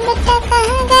चलो बेटा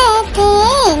कहाँ गए थे,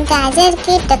 गाजर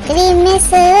की टोकरी में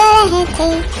सो रहे थे।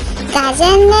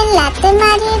 गाजर ने लात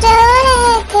मारी रो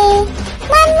रहे थे,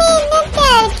 मम्मी ने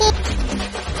प्यार की।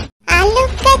 आलू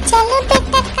का चलो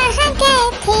बेटा कहाँ गए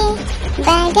थे,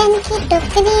 बैगन की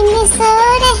टोकरी में सो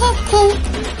रहे थे।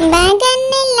 बैगन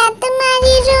ने लात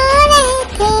मारी रो रहे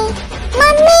थे,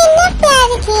 मम्मी ने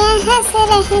प्यार किया हंस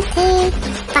रहे थे,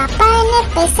 पापा ने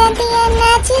पैसा दिया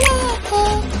नाच रहे थे,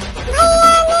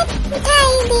 भैया ने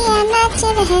मिठाई दिया नाच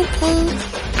रहे थे।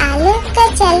 आलू का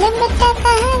चलो बेटा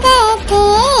कहाँ गए थे,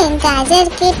 गाजर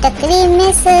की टोकरी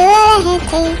में सो रहे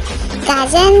थे।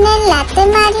 गाजर ने लात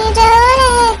मारी रो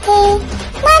रहे थे,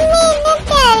 मम्मी ने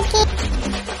प्यार की।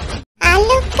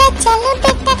 आलू का चलो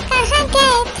बेटा कहाँ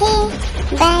गए थे,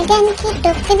 बैगन की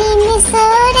टोकरी में सो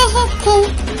रहे थे।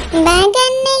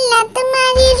 बैगन ने लात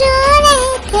मारी रो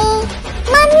रहे थे,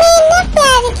 मम्मी ने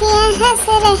प्यार किया हंस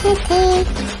रहे थे,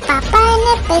 पापा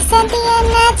ने पैसा दिया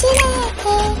नाच रहे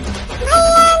थे,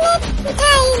 भैया ने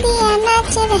मिठाई दिया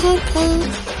नाच रहे थे।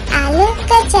 आलू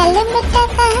का चलो बेटा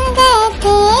कहाँ गए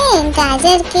थे,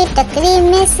 गाजर की टोकरी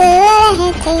में सो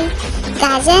रहे थे।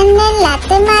 गाजर ने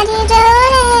लात मारी रो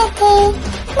रहे थे,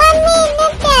 मम्मी ने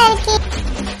प्यार की।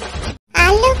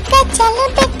 आलू का चलो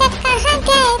बेटा कहाँ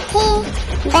गए थे,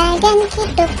 बैगन की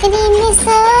टोकरी में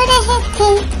सो रहे थे।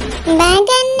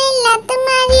 बैगन ने लात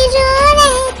मारी रो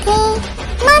रहे थे,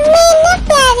 मम्मी ने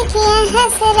प्यार किया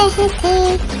हंस रहे थे,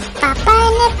 पापा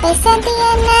ने पैसा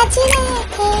दिया नाच रहे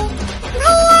थे,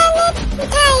 भैया ने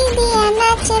मिठाई दिया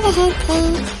नाच रहे थे।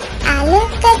 आलू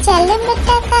का चलो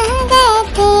बेटा कहाँ गए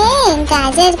थे,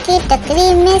 गाजर की टोकरी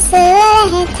में सो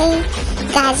रहे थे।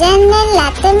 गाजर ने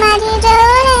लात मारी रो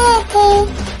रहे थे,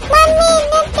 मम्मी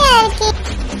ने प्यार की।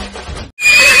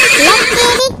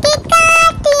 लकड़ी की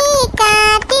काटी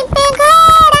काटी पे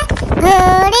घोड़ा,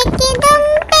 घोड़े की दुम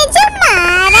पे जो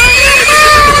मारा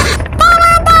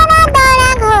दौड़ा दौड़ा दौड़ा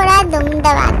घोड़ा दुम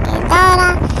दबा के दौड़ा।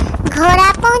 घोड़ा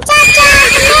पहुंचा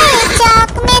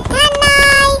चौक में था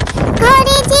नाई,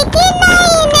 घोड़े जी की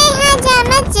नाई ने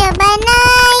हजामत जो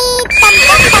बनाई।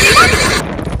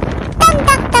 तम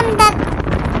तक तम तक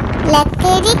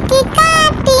लकड़ी की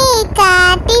काटी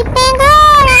काटी पे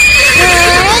घोड़ा,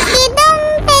 घोड़े की दुम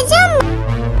पे जुम।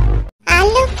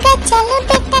 आलू का चलो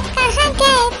बेटा कहाँ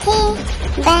गए थे,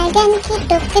 बैगन की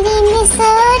टोकरी में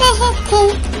सो रहे थे।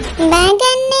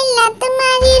 बैगन ने लात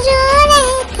मारी रो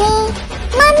रहे थे,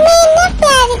 मम्मी ने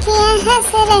प्यार किया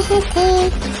हंस रहे थे,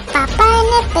 पापा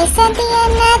ने पैसा दिया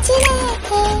नाच रहे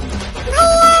थे,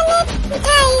 भैया ने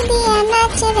मिठाई दिया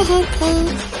नाच रहे थे।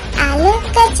 आलू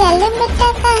का चलो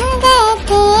बेटा कहाँ गए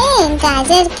थे,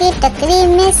 गाजर की टोकरी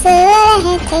में सो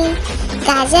रहे थे।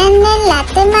 गाजर ने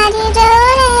लात मारी रो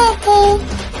रहे थे,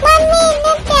 मम्मी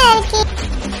ने प्यार की।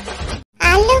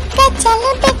 आलू का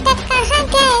चलो बेटा कहाँ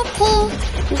गए थे,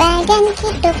 बैगन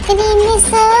की टोकरी में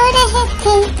सो रहे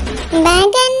थे।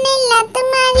 बैगन ने लात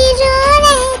मारी रो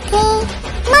रहे थे,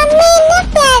 मम्मी ने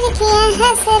प्यार किया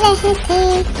हंस रहे थे,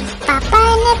 पापा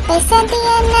ने पैसा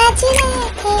दिया नाच रहे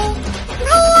थे,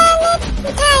 भैया ने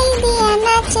मिठाई दिया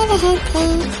नाच रहे थे।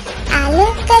 आलू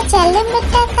का चलो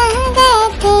बेटा कहाँ गए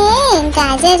थे,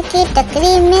 गाजर की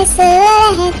टोकरी में सो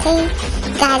रहे थे।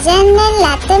 गाजर ने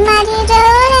लात मारी रो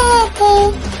रहे थे,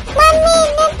 मम्मी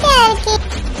ने प्यार की।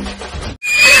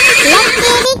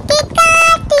 लकड़ी की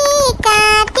काटी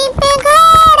काटी पे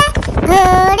घोड़ा,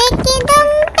 घोड़े की दुम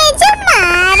पे जो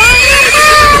मारा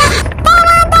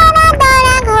दौड़ा दौड़ा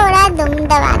दौड़ा घोड़ा दुम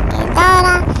दबा के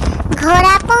दौड़ा।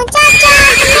 घोड़ा पहुंचा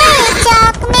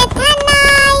चौक में था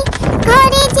नाई,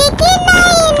 घोड़े जी की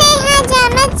नाई ने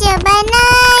हजामत जो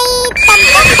बनाई। तम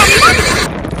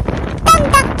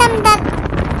तक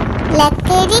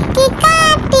लकड़ी की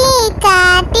काटी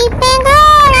काटी पे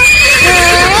घोड़ा,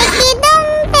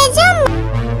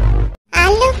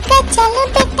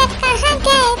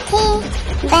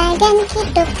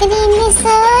 टकरी में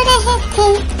सो रहे थे,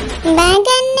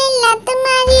 बैगन ने लत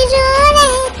मारी रो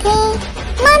रहे थे,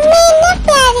 मम्मी ने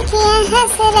प्यार किया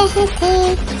हंस रहे थे,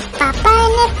 पापा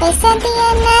ने पैसा दिया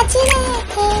नाच रहे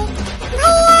थे,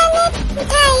 भैया ने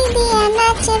मिठाई दिया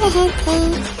नाच रहे थे।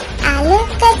 आलू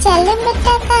कचालू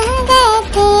बेटा कहाँ गए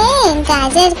थे,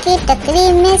 गाजर की टकरी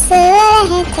में सो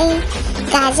रहे थे,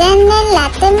 गाजर ने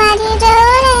लात मारी रो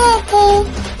रहे थे,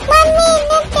 मम्मी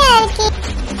ने प्यार की।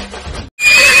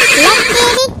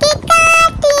 लकड़ी की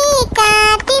काटी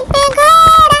काटी पे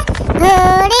घोड़ा,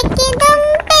 घोड़े की दुम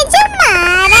पे जो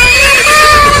मारा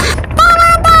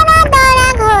दौड़ा दौड़ा दौड़ा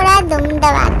घोड़ा दुम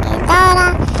दबा के दौड़ा,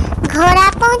 घोड़ा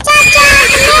पहुंचा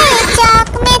चौक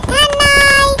में था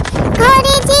नाई,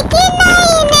 घोड़े जी की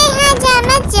नाई ने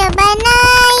हजामत जो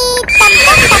बनाई, तम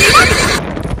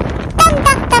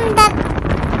तक तम तक।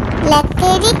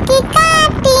 लकड़ी की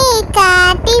काटी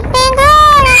काटी पे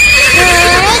घोड़ा,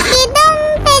 घोड़े की दुम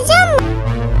पे जो,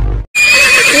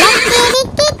 लकड़ी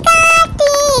की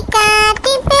काटी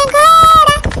काटी पे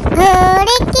घोड़ा,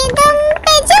 घोड़े की दुम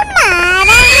पे जो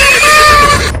मारा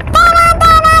दौड़ा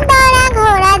दौड़ा दौड़ा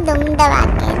घोड़ा दुम दबा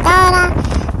के दौड़ा,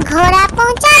 घोड़ा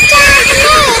पहुंचा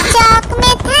चौक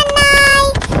में था नाई,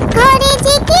 घोड़े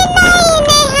जी की नाई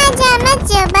ने हजामत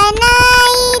जो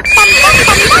बनाई, तम तक।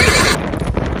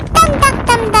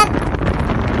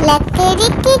 लकड़ी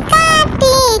की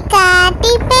काटी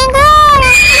काटी पे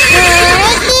घोड़ा,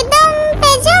 घोड़े की दुम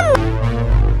पे जो,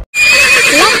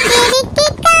 लकड़ी की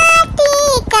काटी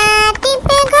काटी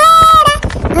पे घोड़ा,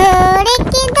 घोड़े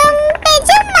की दुम पे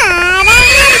जो मारा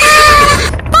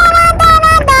दौड़ा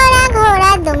दौड़ा दौड़ा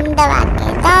घोड़ा दुम दबा के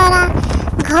दौड़ा,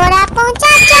 घोड़ा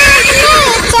पहुंचा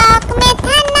चौक में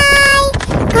था नाई,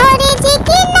 घोड़े जी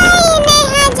की नाई ने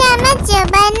हजामत जो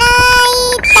बनाई,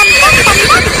 तम तक।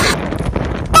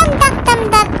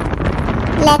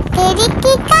 लकड़ी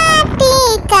की काटी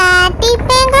काटी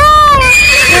पे घोड़ा,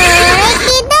 घोड़े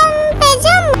की दुम पे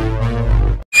जो,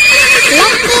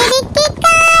 लकड़ी की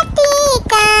काटी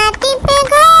काटी पे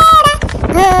घोड़ा,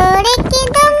 घोड़े की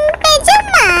दुम पे जो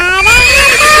मारा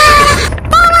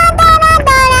दौड़ा दौड़ा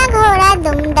दौड़ा घोड़ा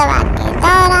दुम दबा के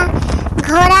दौड़ा,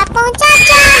 घोड़ा पहुंचा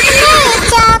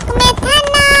चौक में था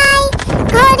नाई,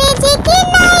 घोड़े जी की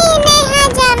नाई ने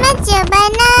हजामत जो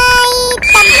बनाई,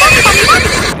 तम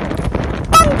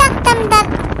तक।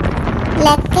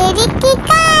 लकड़ी की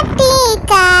काटी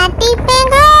काटी पे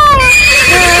घोड़ा,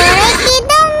 घोड़े की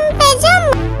दुम पे जो,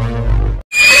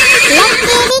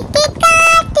 लकड़ी की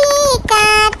काटी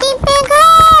काटी पे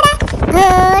घोड़ा,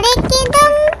 घोड़े की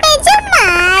दुम पे जो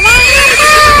मारा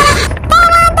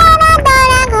दौड़ा दौड़ा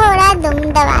दौड़ा घोड़ा दुम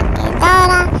दबा के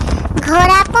दौड़ा,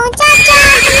 घोड़ा पहुंचा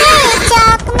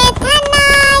चौक में था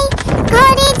नाई,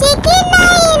 घोड़े जी की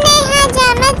नाई ने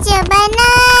हजामत जो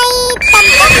बनाई, तम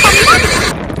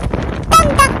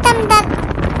तक।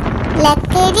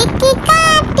 लकड़ी की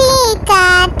काटी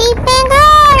काटी पे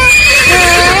घोड़ा,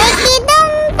 घोड़े की दुम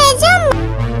पे जो,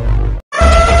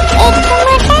 एक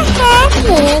मोटा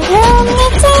हाथी घूमने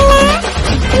चला,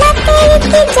 लकड़ी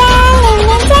की जाल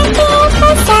में जाके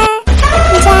फंसा,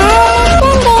 जाल को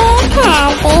देखा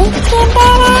देख के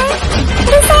डरा,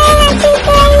 दूसरा हाथी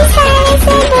को इशारे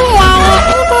से बुलाया,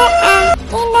 इधर आ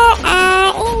इधर आ।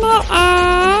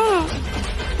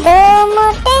 दो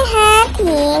मोटे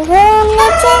हाथी घूमने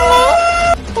चले,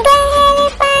 गहरे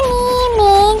पानी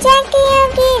में जाके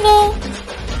गिरे,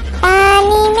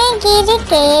 पानी में गिर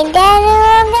के डर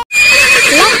हो गए।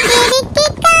 लकड़ी की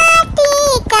काटी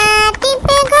काटी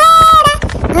पे घोड़ा,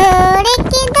 घोड़े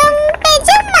की दुम पे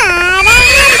जो मारा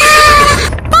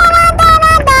दौड़ा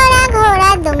दौड़ा दौड़ा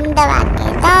घोड़ा दुम दबा के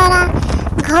दौड़ा,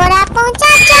 घोड़ा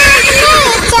पहुंचा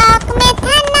चौक में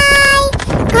था नाई,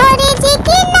 घोड़े जी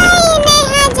की नाई ने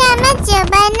हजामत जो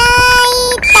बनाई,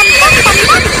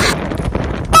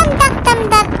 तम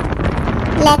तक।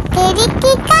 लकड़ी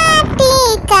की काटी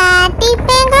काटी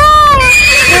पे घोड़ा,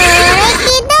 घोड़े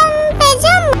की दुम पे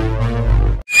जो,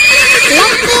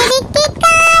 लकड़ी की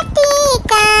काटी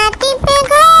काटी पे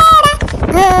घोड़ा,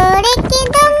 घोड़े की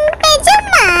दुम पे जो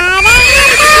मारा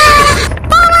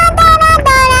दौड़ा दौड़ा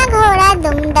दौड़ा घोड़ा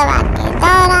दुम दबा के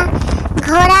दौड़ा,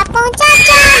 घोड़ा पहुंचा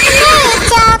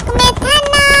चौक में था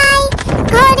नाई,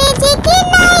 घोड़े जी की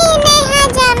नाई ने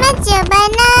हजामत जो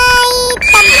बनाई,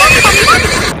 तम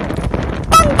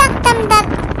तक।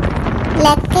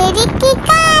 लकड़ी की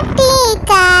काटी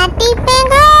काटी पे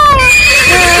घोड़ा,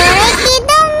 घोड़े की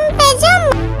दुम पे जो,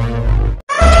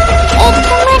 एक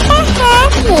मोटा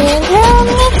हाथी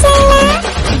घूमने चला,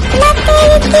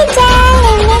 लकड़ी की जाल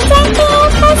में जाके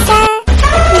फंसा,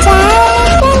 जाल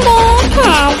को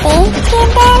देखा देख के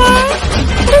डरा,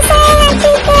 दूसरा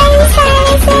हाथी को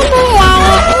इशारे से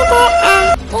बुलाया, इधर आ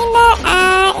इधर आ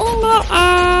इधर आ।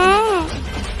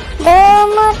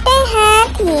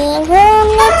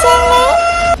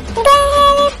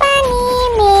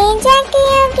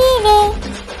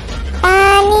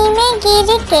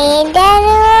 के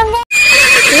डरोगा।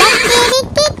 लकड़ी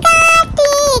की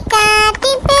काटी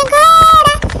काटी पे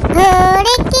घोड़ा,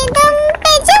 घोड़े की दुम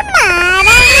पे जो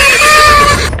मारा है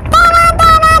घोड़ा। दौड़ा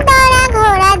दौड़ा दौड़ा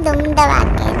घोड़ा दुम दबा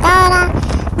के दौड़ा।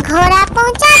 घोड़ा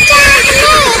पहुंचा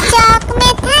चौक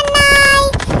में था नाई,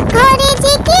 घोड़े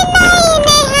जी की नाई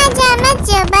ने हजामत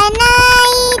जो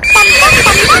बनाई।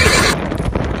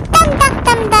 तम तक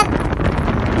तम तक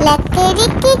लकड़ी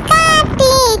की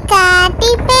काटी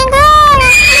काटी पे घोड़ा,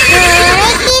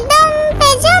 घोड़े की दुम पे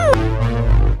जुम।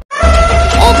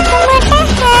 एक मोटा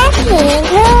हाथी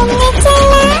घूमने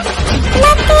चला,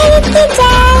 लकड़ी की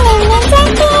जाल में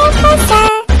जाके फंसा।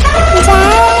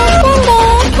 जाल को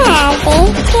देखा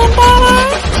देख के डरा,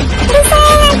 दूसरा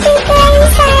हाथी को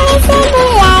इशारे से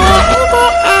बुलाया,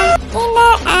 इधर आ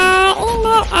इधर आ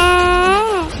इधर आ।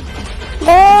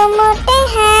 दो मोटे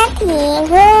हाथी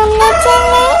घूमने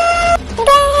चले,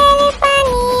 गहरे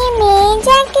पानी में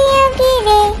जाके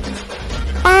गिरे।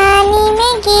 पानी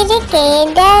में गिर के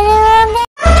डरोगा।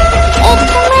 एक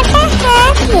मोटा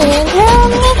हाथी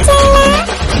घूमने चला,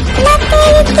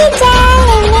 लकड़ी की जाल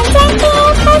में जाके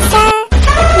फंसा।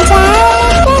 जाल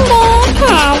को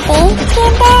देखा देख के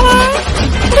डरा,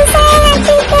 दूसरा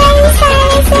हाथी को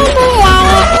इशारे से बुलाया,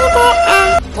 इधर आ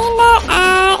इधर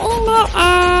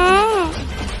आ।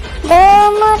 दो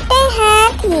मोटे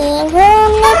हाथी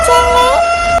घूमने चले,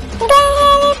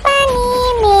 गहरे पानी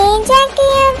में जाके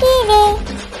गिरे।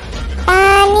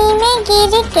 पानी में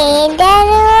गिर के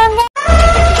डरोगा।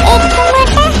 एक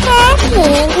मोटा हाथी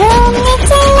घूमने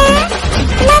चला,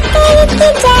 लकड़ी की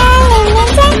जाल में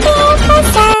जाके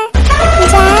फंसा।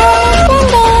 जाल को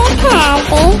देखा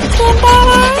देख के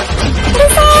डरा,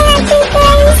 दूसरा हाथी को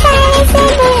इशारे से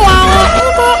बुलाया,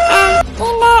 इधर आ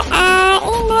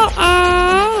इधर आ।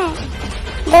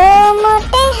 दो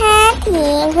मोटे हाथी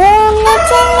घूमने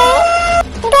चले,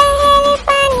 गहरे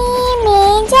पानी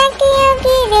में जाके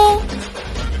गिरे।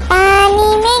 पानी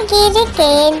में गिर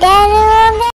के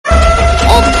डरोगा।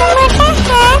 एक मोटा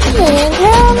हाथी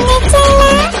घूमने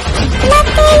चला,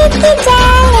 लकड़ी की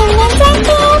जाल में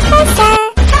जाके फंसा।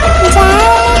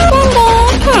 जाल को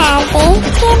देखा देख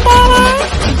के डरा,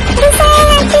 दूसरा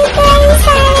हाथी को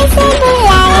इशारे से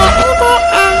बुलाया, इधर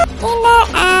आ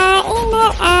इधर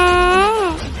आ।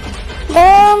 दो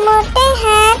मोटे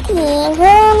हाथी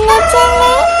घूमने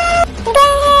चले,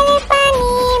 गहरे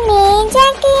पानी में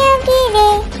जाके गिरे।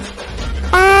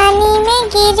 पानी में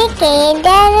गिर के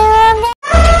डरोगा।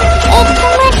 एक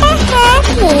मोटा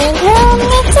हाथी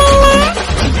घूमने चला,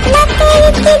 लकड़ी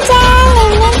की जाल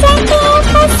में जाके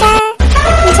फंसा।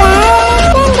 जाल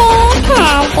को देखा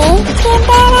देख के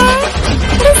डरा,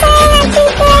 दूसरा हाथी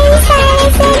को इशारे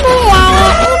से बुलाया,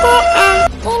 इधर आ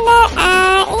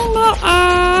इधर आ।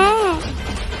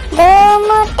 दो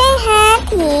मोटे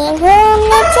हाथी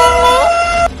घूमने चले,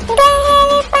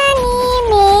 गहरे पानी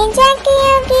में जाके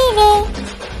गिरे।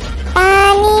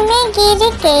 पानी में गिर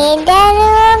के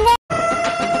डरोगा।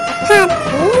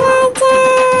 हाथी राजा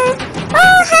ओ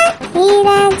हाथी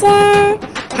राजा,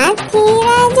 हाथी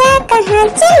राजा कहाँ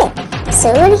चले,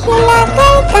 सूर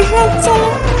हिलाकर कहाँ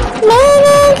चले।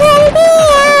 मेरे घर भी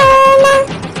आओ ना,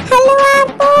 हलवा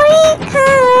पूरी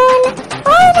खाओ ना।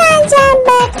 ओ राजा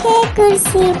बैठे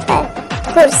कुर्सी पर,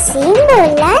 कुर्सी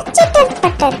बोला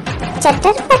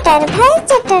चटर पटर भाई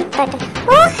चटर पटर।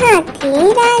 ओ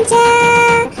हाथी राजा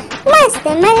मस्त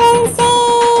मलन से,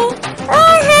 ओ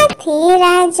हाथी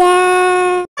राजा।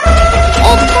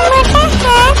 एक मोटा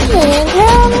हाथी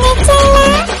घूमने चला,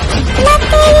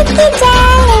 लकड़ी की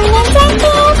जाल में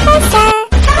जाके फंसा।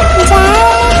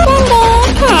 जाल को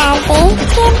देखा देख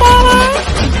के डरा,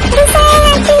 दूसरा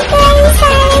हाथी को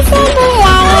इशारे से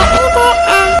बुलाया, इधर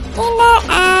आ इधर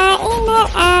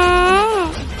आ।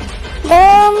 दो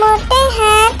मोटे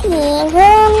हाथी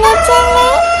घूमने चले,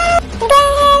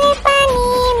 गहरे पानी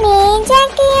में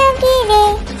जाके गिरे।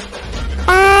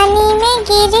 पानी में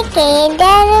गिर के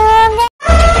डरोगा।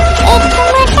 एक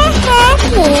मोटा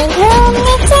हाथी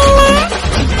घूमने चला,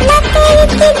 लकड़ी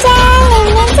की जाल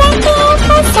में जाके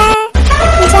फंसा।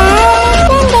 जाल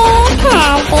को देखा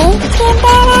देख के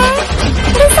डरा,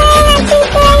 दूसरा हाथी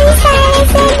को इशारे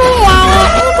से बुलाया,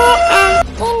 इधर आ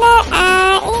इधर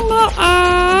आ।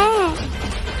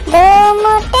 दो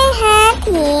मोटे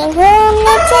हाथी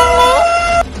घूमने चले,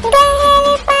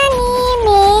 गहरे पानी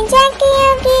में जाके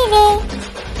गिरे।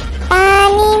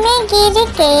 पानी में गिर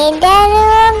के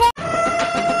डरोगा।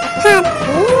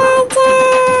 हाथी राजा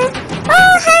ओ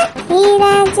हाथी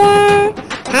राजा,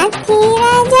 हाथी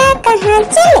राजा कहाँ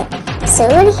चले,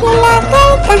 सूर हिलाकर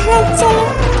कहाँ चले।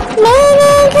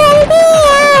 मेरे घर भी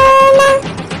आओ ना,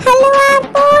 हलवा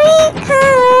पूरी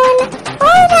खाओ ना।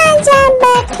 ओ राजा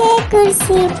बैठे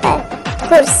कुर्सी पर,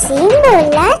 कुर्सी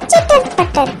बोला चटर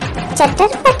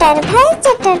पटर भाई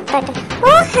चटर पटर।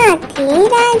 ओ हाथी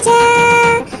राजा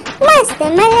मस्त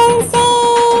मलन से,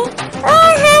 ओ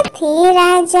हाथी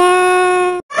राजा।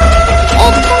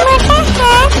 एक मोटा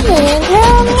हाथी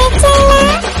घूमने चला,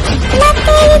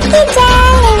 लकड़ी के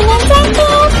जाल में जाके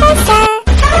फंसा।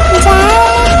 जाल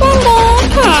को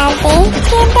देखा देख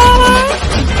के डरा,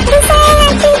 दूसरा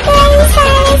हाथी को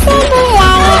इशारे से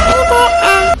बुलाया, इधर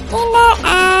आ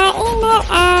इधर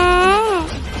आ।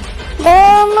 दो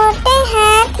मोटे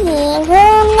हाथी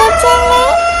घूमने चले,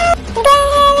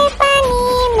 गहरे पानी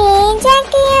में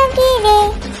जाके गिरे।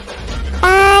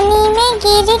 पानी में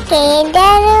गिर के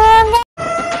डर हो गया।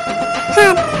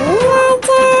 हाथी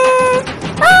राजा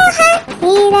ओ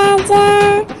हाथी राजा,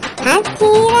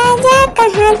 हाथी राजा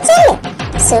कहाँ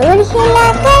चले? सुर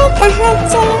हिलाकर कहाँ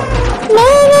चले?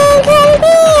 मेरे घर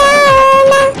भी आओ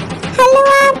ना,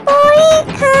 हलवा पूरी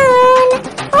खाओ ना।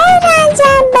 ओ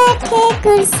राजा बैठे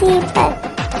कुर्सी पर,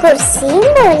 कुर्सी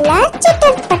बोला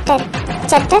चटर पटर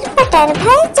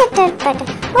भाई चटर पटर।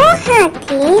 ओ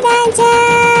हाथी राजा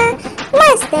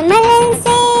मस्त मलन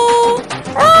से,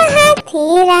 ओ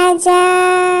हाथी राजा।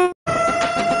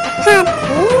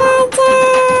 हाथी राजा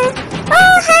ओ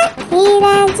हाथी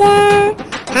राजा,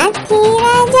 हाथी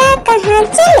राजा कहाँ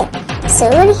चले?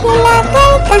 सुर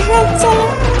हिलाकर कहाँ चले?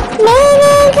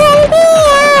 मेरे घर भी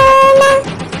आओ ना,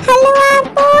 हलवा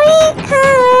पूरी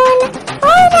खाओ ना।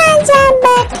 ओ राजा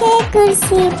बैठे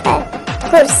कुर्सी पर,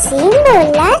 कुर्सी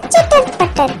बोला चटर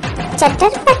पटर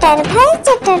भाई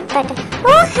चटर पटर।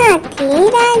 ओ हाथी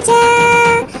राजा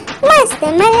मस्त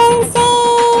मलन से,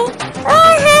 ओ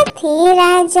हाथी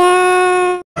राजा।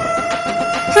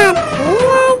 हाथी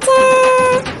राजा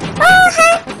ओ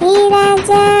हाथी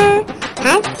राजा,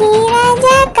 हाथी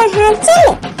राजा कहाँ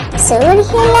चले? सुर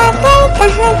हिलाकर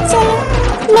कहाँ चले?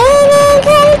 मेरे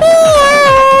घर भी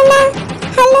आओ ना,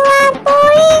 हलवा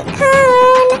पूरी खाओ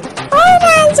ना। ओ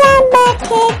राजा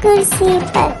बैठे कुर्सी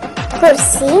पर,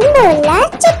 कुर्सी बोला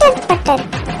चटर पटर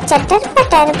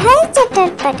भाई चटर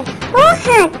पटर। ओ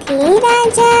हाथी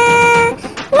राजा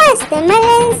मस्त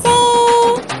मलन से,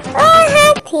 ओ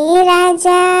हाथी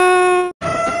राजा।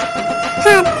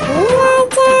 हाथी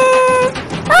राजा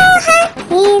ओ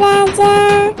हाथी राजा,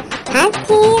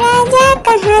 हाथी राजा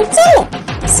कहाँ चले?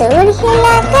 सुर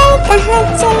हिलाकर कहाँ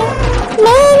चले?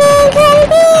 मेरे घर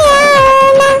भी आओ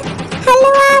ना,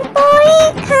 हलवा पूरी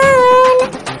खाओ ना।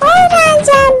 ओ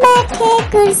राजा बैठे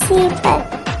कुर्सी पर,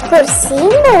 कुर्सी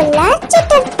बोला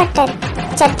चटर पटर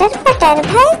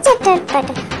भाई चटर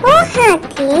पटर। ओ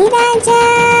हाथी राजा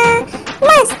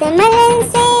मस्त मलन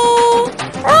से,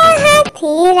 ओ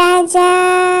हाथी राजा।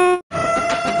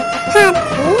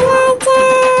 हाथी राजा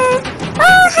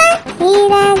ओ हाथी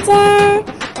राजा,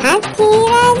 हाथी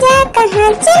राजा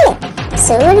कहाँ चले?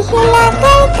 सुर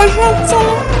हिलाकर कहाँ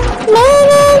चले?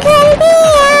 मेरे घर भी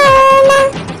आओ ना,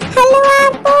 हलवा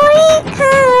पूरी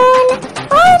खाओ ना।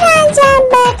 ओ राजा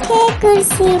बैठे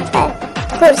कुर्सी पर,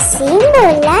 कुर्सी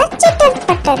बोला चटर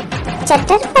पटर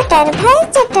भाई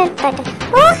चटर पटर।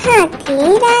 ओ हाथी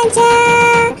राजा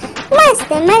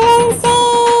मस्त मलन से,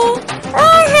 ओ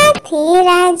हाथी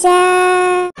राजा।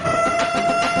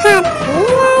 हाथी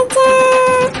राजा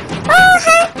ओ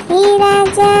हाथी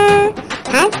राजा,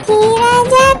 हाथी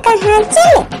राजा कहाँ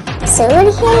चले? सुर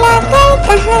हिलाकर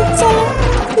कहाँ चले?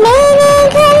 मेरे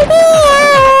घर भी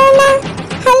आओ ना,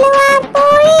 हलवा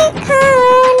पूरी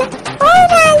खाओ ना। ओ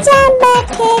राजा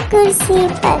बैठे कुर्सी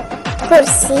पर,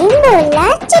 कुर्सी बोला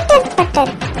चटर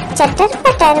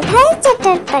पटर भाई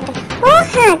चटर पटर। ओ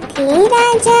हाथी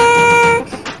राजा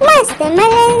मस्त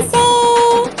मलन से,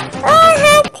 ओ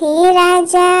हाथी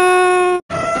राजा।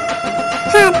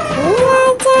 हाथी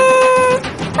राजा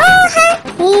ओ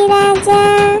हाथी राजा,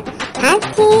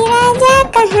 हाथी राजा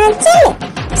कहाँ चले?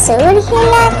 सुर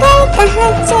हिलाकर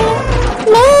कहाँ चले?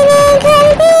 मेरे घर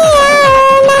भी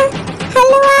आओ ना,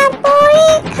 हलवा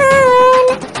पूरी खाओ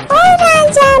ना। ओ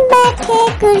राजा बैठे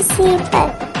कुर्सी पर,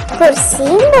 कुर्सी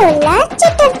बोला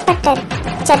चटर पटर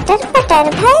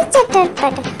भाई चटर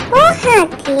पटर। ओ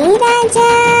हाथी राजा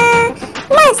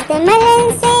मस्त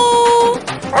मलन से,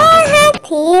 ओ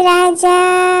हाथी राजा।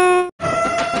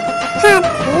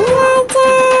 हाथी राजा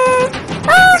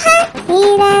ओ हाथी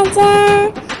राजा,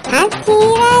 हाथी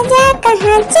राजा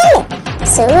कहाँ चले?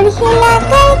 सुर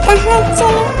हिलाकर कहाँ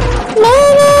चले?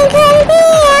 मेरे घर भी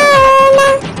आओ ना,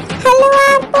 हलवा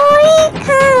पूरी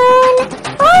खाओ ना।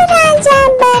 ओ राजा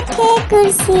बैठे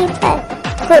कुर्सी पर,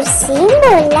 कुर्सी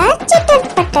बोला चटर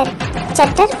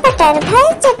पटर भाई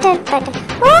चटर पटर।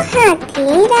 ओ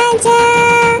हाथी राजा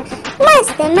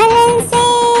मस्त मलन से,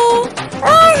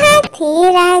 ओ हाथी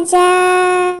राजा।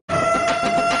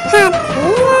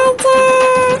 हाथी राजा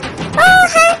ओ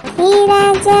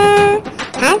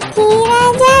हाथी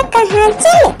राजा कहाँ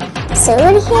चले,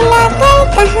 सूर हिलाकर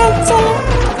कहाँ चले,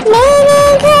 मेरे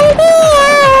घर भी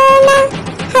आओ ना,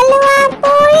 हलवा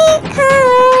पूरी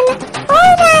खाओ ना। ओ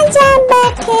राजा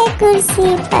बैठे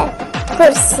कुर्सी पर,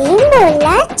 कुर्सी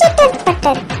बोला चटर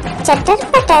पटर, चटर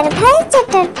पटर भाई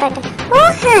चटर पटर। ओ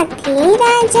हाथी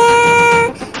राजा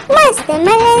मस्त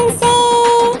मलन से,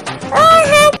 ओ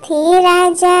हाथी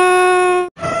राजा,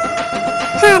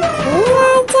 हाथी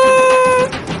राजा,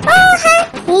 ओ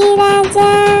हाथी राजा,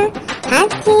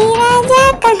 हाथी राजा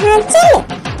कहाँ चले,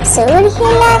 सूर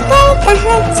हिलाकर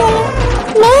कहाँ चले,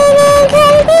 मेरे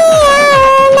घर भी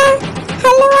आओ ना,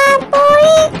 हलवा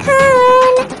पूरी खाओ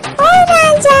ना। ओ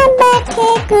राजा बैठे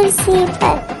कुर्सी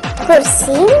पर,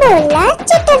 कुर्सी बोला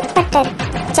चटर पटर,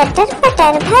 चटर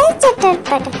पटर भाई चटर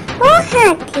पटर। ओ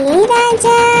हाथी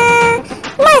राजा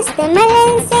मस्त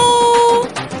मलन से,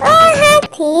 ओ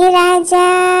हाथी राजा,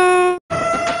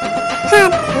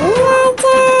 हाथी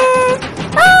राजा,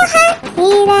 ओ हाथी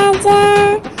राजा,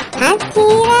 हाथी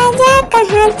राजा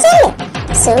कहाँ चले,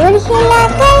 सूर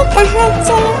हिलाकर कहाँ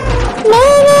चले,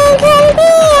 मेरे घर भी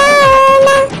आओ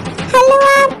ना,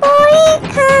 हलवा पूरी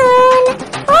खाओ ना।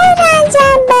 ओ राजा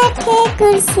बैठे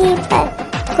कुर्सी पर,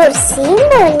 कुर्सी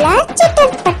बोला चटर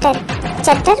पटर,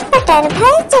 चटर पटर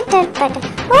भाई चटर पटर।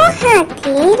 ओ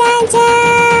हाथी राजा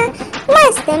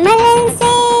मस्त मलन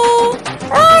से,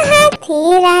 ओ हाथी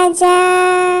राजा,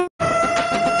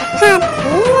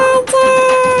 हाथी राजा,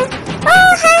 ओ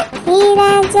हाथी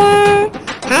राजा,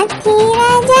 हाथी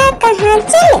राजा कहाँ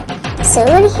चले,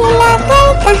 सूर हिलाकर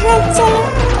कहाँ चले,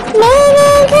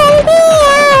 मेरे घर भी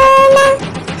आओ ना,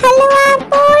 हलवा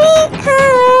पूरी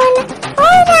खाओ ना।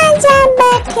 ओ राजा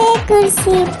बैठे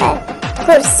कुर्सी पर,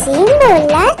 कुर्सी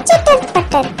बोला चटर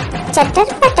पटर,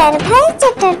 चटर पटर भाई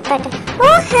चटर पटर।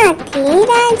 ओ हाथी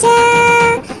राजा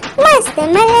मस्त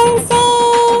मलन से,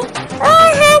 ओ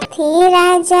हाथी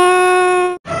राजा,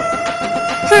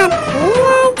 हाथी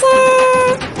राजा,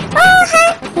 ओ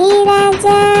हाथी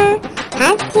राजा,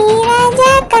 हाथी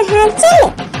राजा कहाँ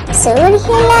चले, सूर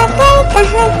हिलाकर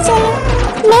कहाँ चले,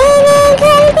 मेरे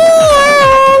घर भी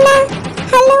आओ ना,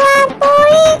 हलवा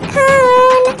पूरी खाओ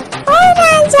ना। ओ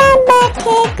राजा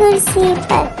बैठे कुर्सी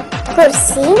पर,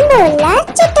 कुर्सी बोला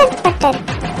चटर पटर,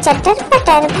 चटर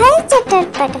पटर भाई चटर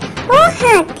पटर। ओ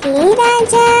हाथी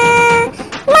राजा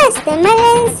मस्त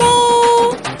मलन से,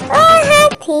 ओ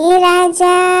हाथी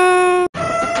राजा,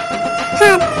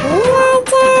 हाथी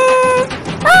राजा,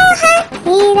 ओ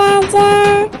हाथी राजा,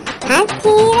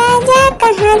 हाथी राजा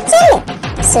कहाँ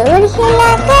चले, सूर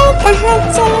हिलाकर कहाँ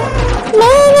चले,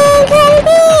 मेरे घर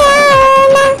भी आओ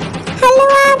ना,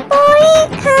 हलवा पूरी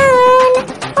खाओ ना।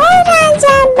 ओ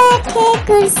राजा बैठे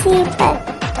कुर्सी पर,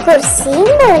 कुर्सी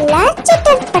बोला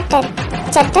चटर पटर,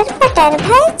 चटर पटर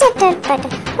भाई चटर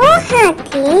पटर। ओ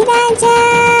हाथी राजा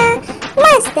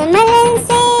मस्त मलन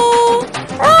से,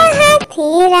 ओ हाथी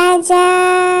राजा,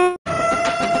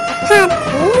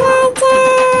 हाथी राजा,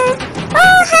 ओ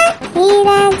हाथी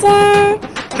राजा,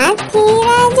 हाथी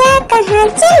राजा कहाँ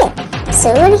चले,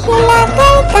 सूर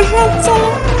हिलाकर कहाँ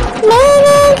चले,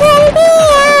 मेरे घर भी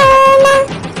आओ ना,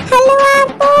 हलवा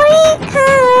पूरी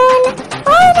खाओ ना।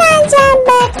 ओ राजा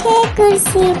बैठे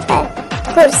कुर्सी पर,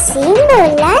 कुर्सी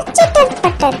बोला चटर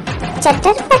पटर,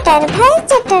 चटर पटर भाई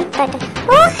चटर पटर।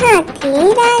 ओ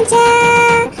हाथी राजा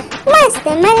मस्त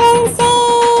मलन से,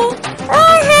 ओ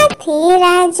हाथी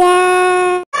राजा।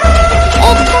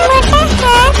 एक मोटा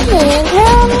हाथी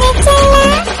घूमने चला,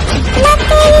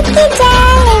 मकड़ी की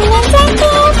जाल में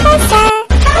जाके फंसा,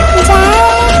 जाल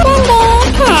को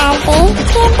देखा देख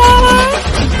के डरा,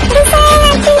 दूसरा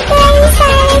हाथी को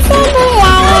इशारे से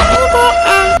बुलाया, इधर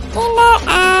आ इधर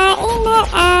आ इधर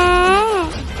आ।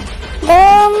 दो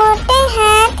मोटे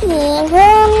हाथी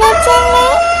घूमने चले,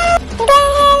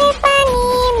 गहरे पानी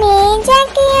में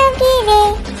जाके गिरे,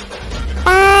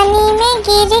 पानी में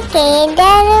गिर के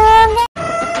डर हो गए।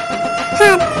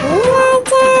 हाथी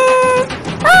राजा,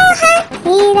 ओ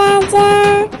हाथी राजा,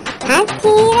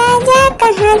 हाथी राजा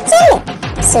कहाँ चले,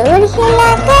 सूर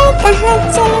हिलाकर कहाँ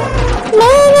चले,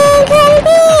 मेरे घर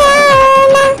भी आओ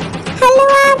ना,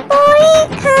 हलवा पूरी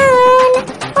खाओ ना।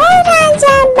 ओ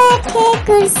राजा बैठे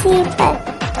कुर्सी पर,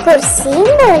 कुर्सी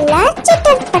बोला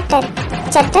चटर पटर,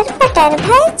 चटर पटर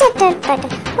भाई चटर पटर।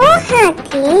 ओ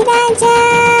हाथी राजा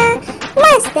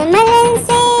मस्त मलन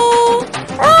से,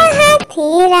 ओ हाथी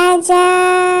राजा,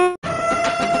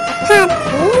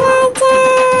 हाथी राजा,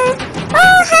 ओ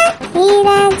हाथी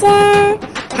राजा,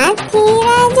 हाथी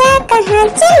राजा कहाँ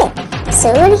चले,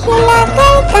 सूर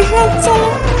हिलाकर कहाँ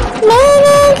चले,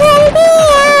 मेरे घर भी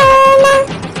आओ ना,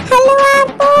 हलवा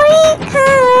पूरी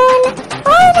खाओ ना।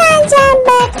 ओ राजा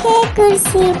बैठे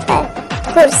कुर्सी पर,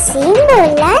 कुर्सी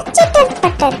बोला चटर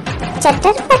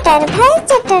पटर भाई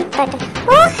चटर पटर।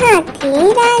 ओ हाथी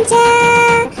राजा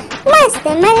मस्त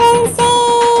मलन से,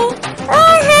 ओ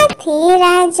हाथी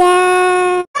राजा।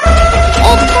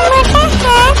 एक मोटा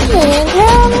हाथी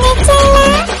घूमने चला,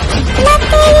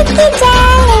 मकड़ी की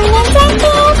जाल में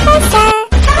जाके फंसा।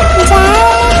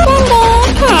 जाल को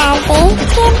देखा देख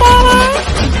के डरा,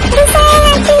 दूसरे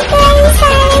हाथी को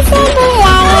इशारे से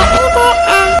बुलाया, इधर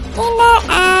आ इधर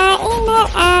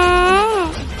आ।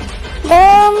 दो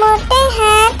मोटे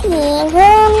हाथी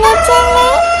घूमने चले,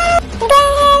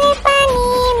 गहरे पानी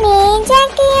में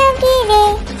जाके गिरे।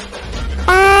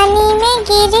 पानी में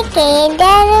गिर के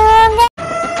डर हो गए।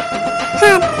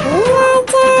 हाथी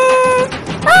राजा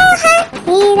ओ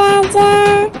हाथी राजा,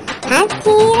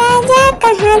 हाथी राजा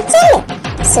कहाँ चले,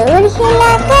 सूर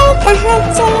हिलाकर कहाँ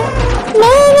चले।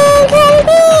 मेरे घर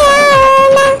भी आओ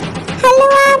ना,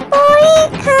 हलवा पूरी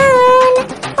खाओ ना।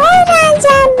 ओ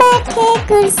राजा बैठे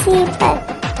कुर्सी पर,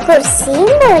 कुर्सी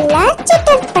बोला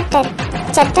चटर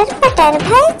पटर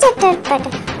भाई चटर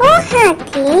पटर। ओ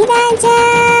हाथी राजा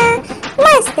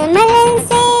मस्त मलन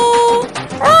से,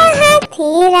 ओ हाथी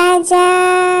राजा।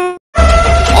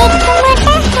 एक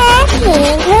मोटा हाथी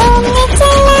घूमने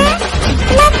चला,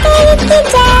 मकड़ी की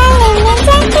जाल में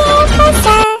जाके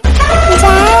फंसा।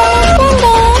 जाल को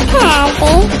देखा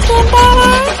देख के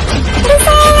डरा,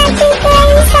 दूसरे हाथी को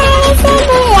इशारे से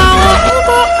बुलाया,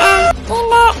 इधर आ।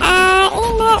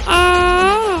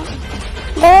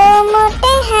 दो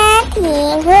मोटे हाथी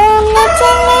घूमने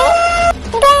चले,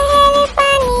 गहरे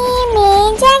पानी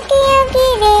में जाके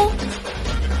गिरे।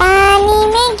 पानी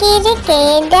में गिर के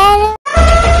डर।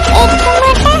 एक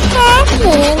मोटा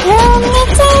हाथी घूमने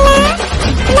चला,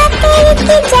 मकड़ी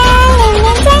की जाल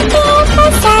में जाके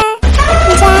फंसा।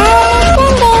 जाल को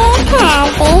देखा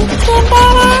देख के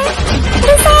डरा,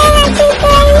 दूसरे हाथी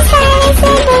को इशारे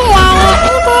से बुलाया,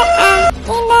 इधर आ।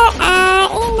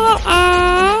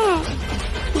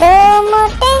 दो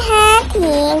मोटे हाथी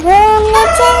घूमने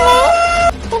चले,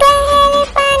 गहरे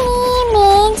पानी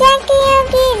में जाके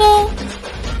गिरे।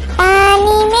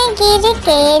 पानी में गिर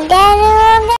के डर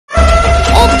हो गए।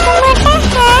 एक मोटा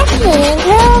हाथी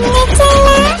घूमने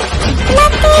चला,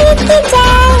 मकड़ी की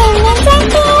जाल में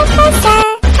जाके फंसा।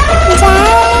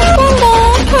 जाल को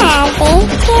देखा देख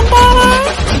के डरा,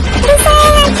 दूसरे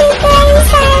हाथी को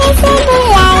इशारे से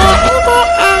बुलाया, इधर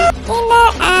आ।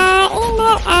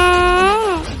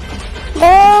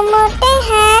 दो मोटे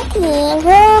हाथी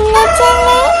घूमने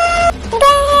चले,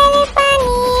 गहरे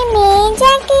पानी में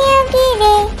जाके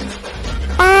गिरे।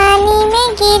 पानी में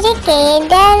गिर के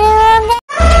डर हो गए।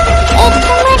 एक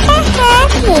मोटा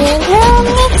हाथी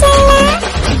घूमने चला,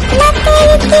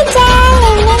 मकड़ी की जाल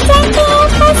में जाके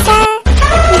फंसा।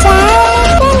 जाल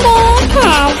को देखा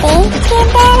देख के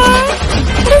डरा,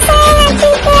 दूसरे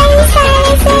हाथी को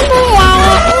इशारे से बुलाया,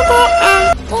 इधर आ।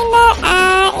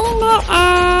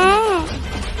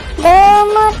 दो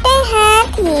मोटे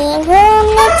हाथी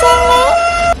घूमने चले,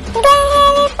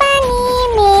 गहरे पानी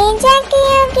में जाके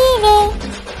गिरे।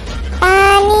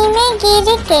 पानी में गिर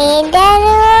के डर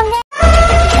हो गए।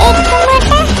 एक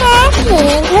मोटा हाथी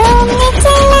घूमने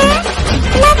चला,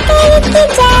 मकड़ी की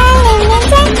जाल में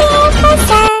जाके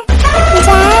फंसा।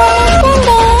 जाल को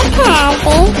देखा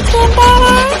देख के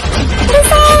डरा,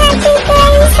 दूसरे हाथी को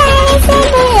इशारे से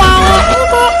बुलाया,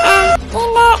 इधर आ।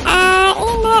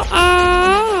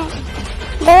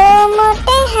 दो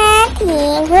मोटे हाथी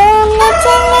घूमने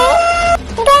चले,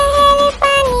 गहरे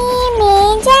पानी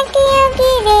में जाके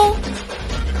गिरे।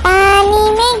 पानी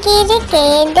में गिर के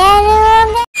डर हो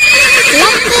गए।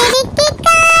 लकड़ी की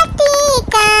काटी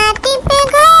काटी पे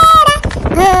घोड़ा,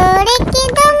 घोड़े की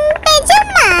दुम पे जो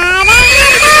मारा है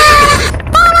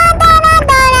दौड़ा, दौड़ा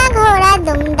दौड़ा घोड़ा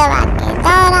दुम दबा के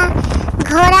दौड़ा।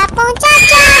 घोड़ा पहुंचा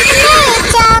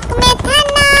चौक में था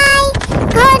नाई,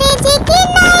 घोड़े जी की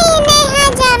नाई ने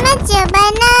हजामत जो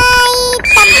बनाई।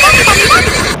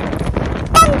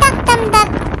 तम तक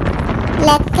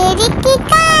लकड़ी की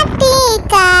काटी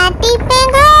काटी पे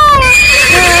घोड़ा,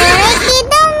 घोड़े की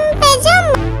दुम पे जुम।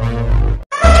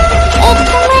 एक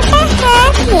मोटा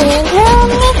हाथी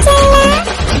घूमने चला,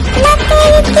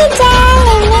 मकड़ी की जाल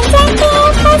में जाके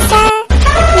फंसा।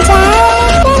 जाल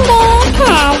को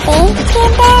देखा देख के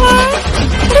डरा,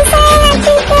 दूसरे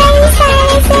हाथी को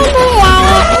इशारे से बुलाया,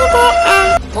 इधर आ।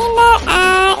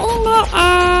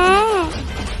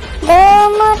 दो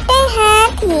मोटे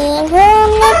हाथी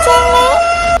घूमने चले,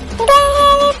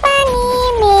 गहरे पानी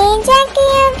में जाके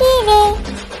गिरे।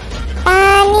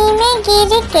 पानी में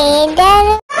गिर के डर।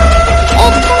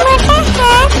 एक मोटा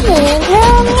हाथी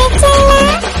घूमने चला,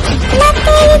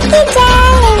 मकड़ी की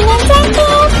जाल में जाके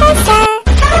फंसा।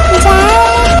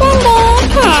 जाल को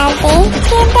देखा देख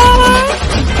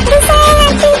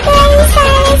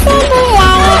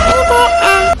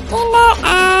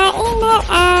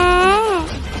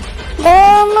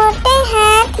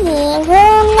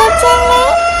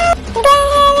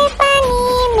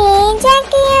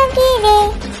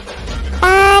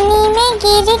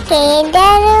के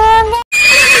डरोगे।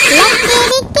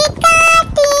 लकड़ी की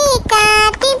काटी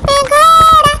काटी पे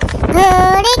घोड़ा,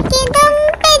 घोड़े की दुम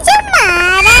पे जो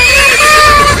मारा है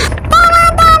दौड़ा,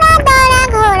 दौड़ा दौड़ा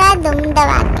घोड़ा दुम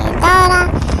दबा के दौड़ा।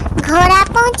 घोड़ा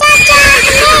पहुंचा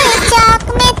चौक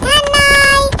में था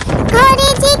नाई, घोड़े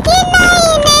जी की नाई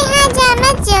ने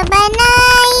हजामत जो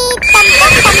बनाई।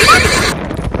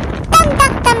 तम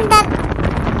तक तम तक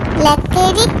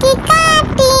लकड़ी की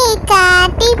काटी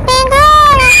काटी पे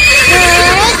घोड़ा,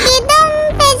 घोड़े की दुम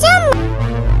पे जुम।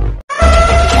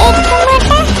 एक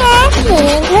मोटा हाथी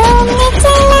घूमने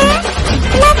चला,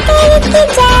 लकड़ी की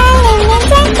जाल में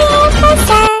जाके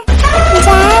फंसा।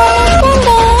 जाल को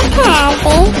देखा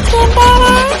देख के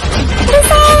डरा,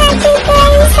 दूसरे हाथी को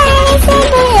इशारे से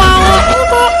बुलाया,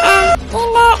 इधर आ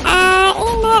इधर आ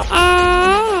इधर आ।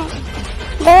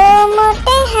 दो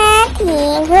मोटे हाथी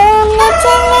घूमने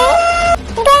चले,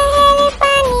 गहरे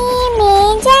पानी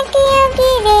में जाके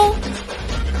गिरे,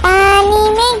 पानी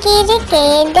में गिर के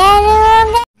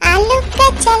डरोगे। आलू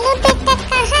कचलू बेटा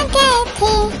कहाँ गए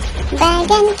थे,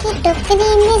 बैगन की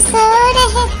टोकरी में सो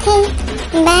रहे थे।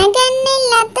 बैगन ने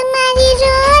लत मारी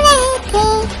रो रहे थे,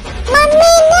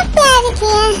 मम्मी ने प्यार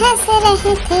किया हंस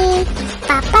रहे थे,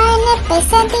 पापा ने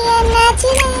पैसा दिया नाच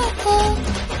रहे थे,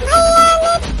 भैया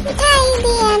ने मिठाई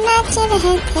दिया नाच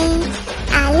रहे थे।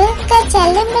 आलू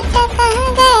कचलू बेटा कहाँ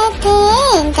गए थे,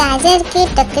 गाजर की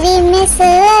टोकरी में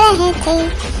सो रहे थे।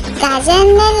 गाजर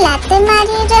ने लात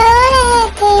मारी रो रहे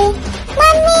थे,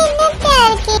 मम्मी ने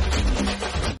प्यार की।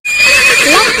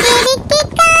 लकड़ी की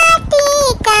काटी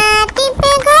काटी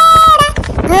पे घोड़ा,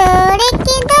 घोड़े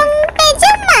की दुम पे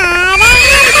जो मारा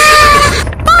है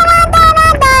दौड़ा, दौड़ा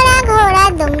दौड़ा घोड़ा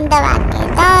दुम दबा के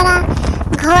दौड़ा।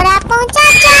 घोड़ा पहुंचा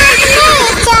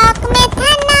चौक में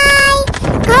था नाई,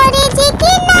 घोड़े जी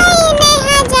की नाई ने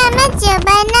हजामत जो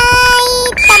बनाई।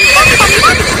 तम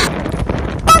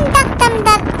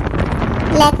तक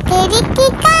लकड़ी की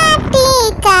काटी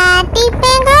काटी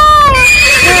पे घोड़ा,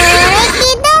 घोड़े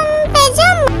की दुम पे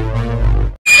जुम।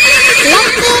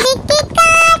 लकड़ी की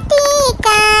काटी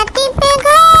काटी पे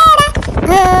घोड़ा,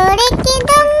 घोड़े की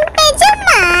दुम पे जो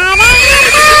मारा है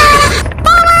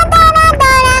दौड़ा, दौड़ा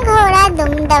दौड़ा घोड़ा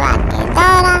दुम दबा के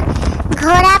दौड़ा।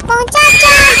 घोड़ा पहुंचा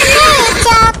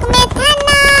चौक में था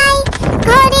नाई,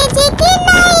 घोड़े जी की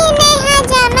नाई ने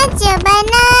हजामत जो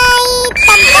बनाई।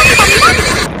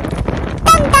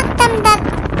 तम तक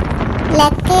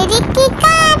लकड़ी की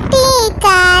काटी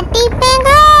काटी पे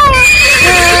घोड़ा,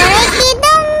 घोड़े की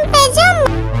दुम पे जुम।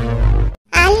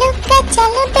 आलू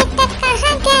कचलू बेटा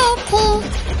कहाँ गए थे,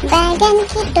 बैगन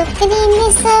की टोकरी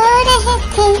में सो रहे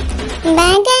थे।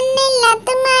 बैगन ने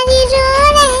लत मारी रो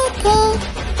रहे थे,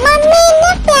 मम्मी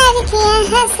ने प्यार किया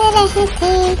हंस रहे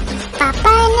थे,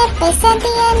 पापा ने पैसा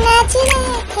दिया नाच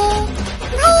रहे थे,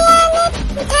 भैया ने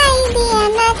मिठाई दिया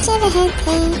नाच रहे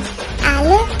थे।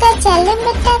 आलू कचलू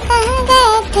बेटा कहाँ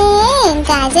गए थे,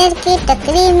 गाजर की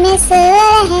टोकरी में सो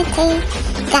रहे थे।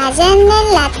 गाजर ने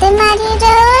लात मारी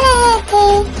रो रहे थे,